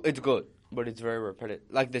 It's good, but it's very repetitive.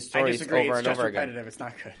 Like the I story is disagree. over It's and just over again. repetitive. It's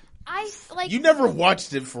not good. I like. You never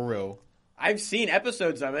watched it for real. I've seen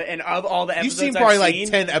episodes of it, and of all the You've episodes seen probably I've like seen,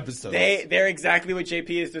 10 episodes. they're exactly what JP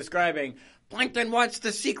is describing. Plankton wants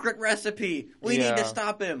the secret recipe. We need Yeah. to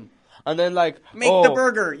stop him. And then like Make the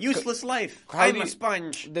burger. Useless life. How I'm do a you-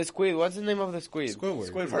 sponge. the squid. What's the name of the squid? Squidward.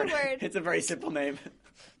 Squidward. It's a very simple name.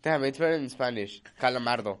 Damn, it's better in Spanish.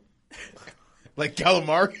 Calamardo. Like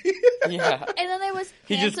calamari. Yeah. And then there was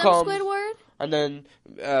He just handsome comes. Squidward. And then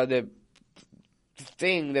the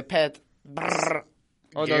thing, the pet. Brrr.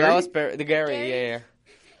 Oh Gary? no, that was the Gary. Gary? Yeah.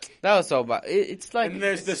 That was so bad. It's like And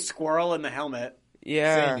there's the squirrel in the helmet.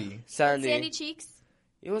 yeah, Sandy. Sandy Cheeks.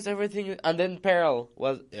 It was everything, and then Pearl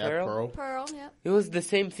was Yeah, Pearl. Pearl, yeah. It was the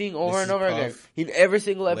same thing over Mrs. and over again Puff. in every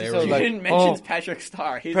single episode. Larry. You Like, didn't mention oh, Patrick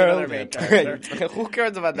Star. He's Pearl. another main character. Who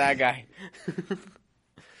cares about that guy?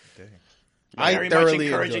 I Very much thoroughly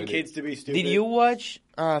encouraging enjoyed it. kids to be stupid. Did you watch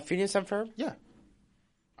Phineas and Ferb? Yeah,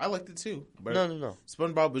 I liked it too. But No.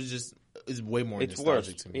 SpongeBob is way more It's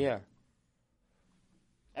nostalgic worse. to me. Yeah.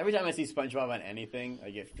 Every time I see SpongeBob on anything,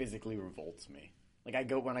 like it physically revolts me. Like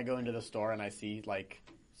when I go into the store and I see like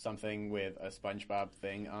something with a SpongeBob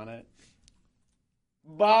thing on it.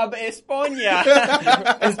 Bob Esponja.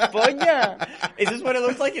 Esponja. Is this what it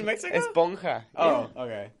looks like in Mexico? Esponja. Oh,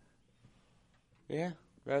 okay. Yeah,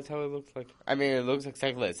 that's how it looks like. I mean, it looks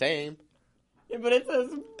exactly the same. Yeah, but it says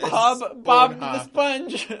Bob the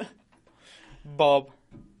Sponge. Bob.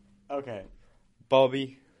 Okay.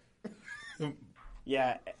 Bobby.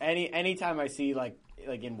 Yeah. Anytime I see like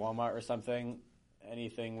in Walmart or something,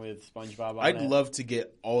 anything with SpongeBob on it. I'd love to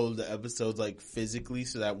get all of the episodes like physically,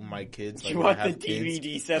 so that when my kids, like, You when I want the have kids,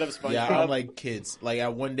 DVD set of SpongeBob? yeah, I'm like kids. Like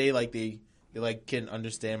at one day, like they like can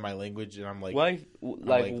understand my language, and I'm like, Why?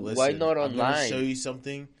 Like, listen, why not I'm gonna online? show you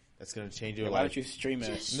something that's gonna change your Why life. don't you stream it?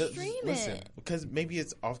 Just No, stream listen, it. because maybe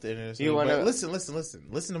it's off the internet. You But wanna- listen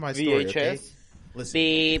to my story, okay? VHS. Listen,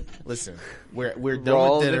 Beep. listen. We're done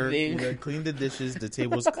Roll with the dinner. thing. We're gonna clean the dishes. The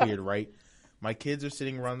table's cleared, right? My kids are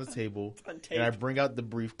sitting around the table, on tape. and I bring out the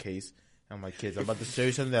briefcase. And I'm like, kids, I'm about to show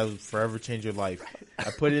you something that will forever change your life.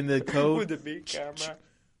 I put in the With code, the big camera.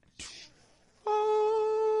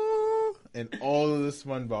 and all of the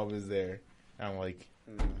SpongeBob is there. And I'm like,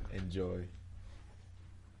 enjoy.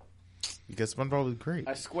 Because SpongeBob is great.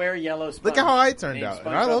 A square yellow sponge. Look at how I turned named out. And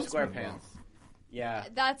I SpongeBob love SquarePants. SpongeBob. Yeah.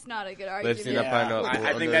 That's not a good Let's see argument. the pineapple. I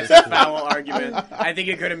under think the that's a tree. foul argument. I think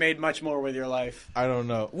you could have made much more with your life. I don't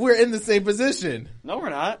know. We're in the same position. No, we're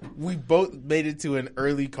not. We both made it to an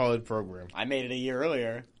early college program. I made it a year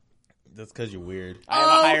earlier. That's because you're weird. I have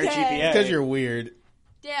a higher Okay. GPA. Because you're weird.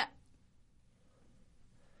 Yeah.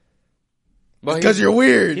 But Because you're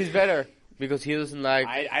weird. He's better because he doesn't like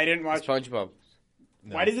I didn't watch. SpongeBob.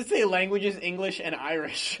 No. Why does it say languages English and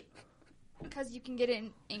Irish? Because you can get it in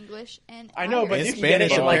English and I know, but In you can get it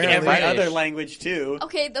Spanish, in like apparently. every Spanish. other language too.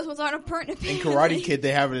 Okay, those ones aren't important. In Karate Kid,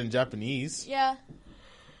 they have it in Japanese. Yeah.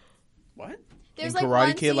 What? There's in like Karate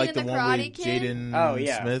one Kid, scene like in the the one Karate with Kid Jaden Oh,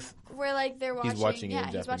 yeah. Smith. where like they're watching. watching it in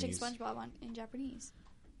he's watching Japanese. SpongeBob in Japanese.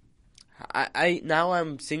 I now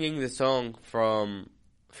I'm singing the song from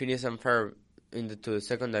Phineas and Ferb to the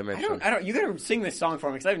second dimension. I don't. You gotta sing this song for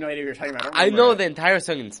me because I have no idea what you're talking about. I don't know remember the it. entire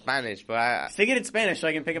song in Spanish, but I Sing it in Spanish so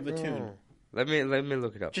I can pick up the tune. no. Let me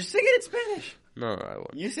look it up. Just sing it in Spanish. No, I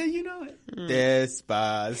won't. You say you know it.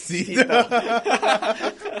 Despacito.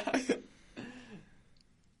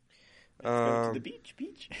 Let's go to the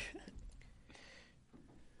beach.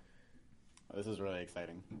 Oh, this is really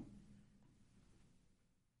exciting.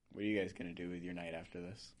 What are you guys gonna do with your night after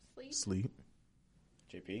this, Sleep. Sleep.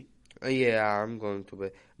 JP? Yeah, I'm going to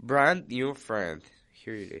bed. Brand new friend.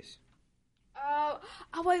 Here it is. Oh,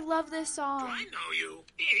 I love this song. I know you.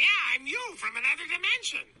 Yeah, I'm you from another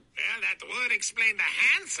dimension. Well, that would explain the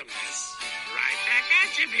handsomeness. Right back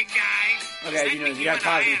at you, big guy. Okay, you gotta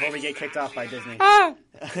pause before we get kicked off by Disney. Ah!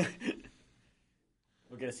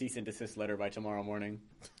 We'll get a cease and desist letter by tomorrow morning.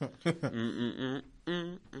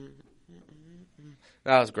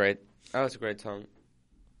 That was great. That was a great song.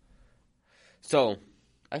 So,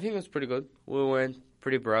 I think it was pretty good. We went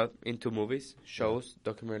pretty broad into movies, shows,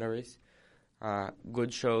 documentaries,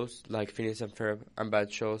 good shows like Phineas and Ferb, and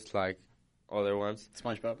bad shows like other ones.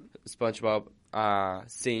 SpongeBob. SpongeBob,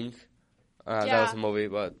 Sing. That Yeah. was a movie,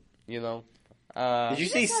 but, you know. Did you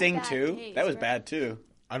see just have Sing bad 2? taste, That was right? bad too.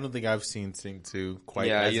 I don't think I've seen Sing 2 quite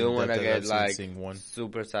Yeah, as you don't in want to depth get, as I've like, seen Sing 1.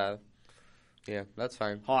 super sad. Yeah, that's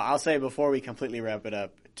fine. Hold on, I'll say before we completely wrap it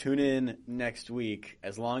up, tune in next week.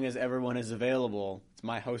 As long as everyone is available, it's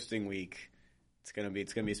my hosting week. It's gonna be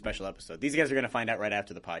a special episode. These guys are gonna find out right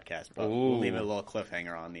after the podcast, but we'll leave it a little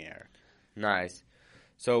cliffhanger on the air. Nice.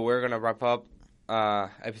 So we're going to wrap up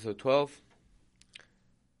episode 12.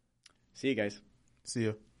 See you guys. See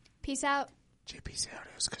you. Peace out. JP, say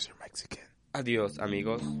adios because you're Mexican. Adios,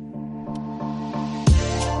 amigos.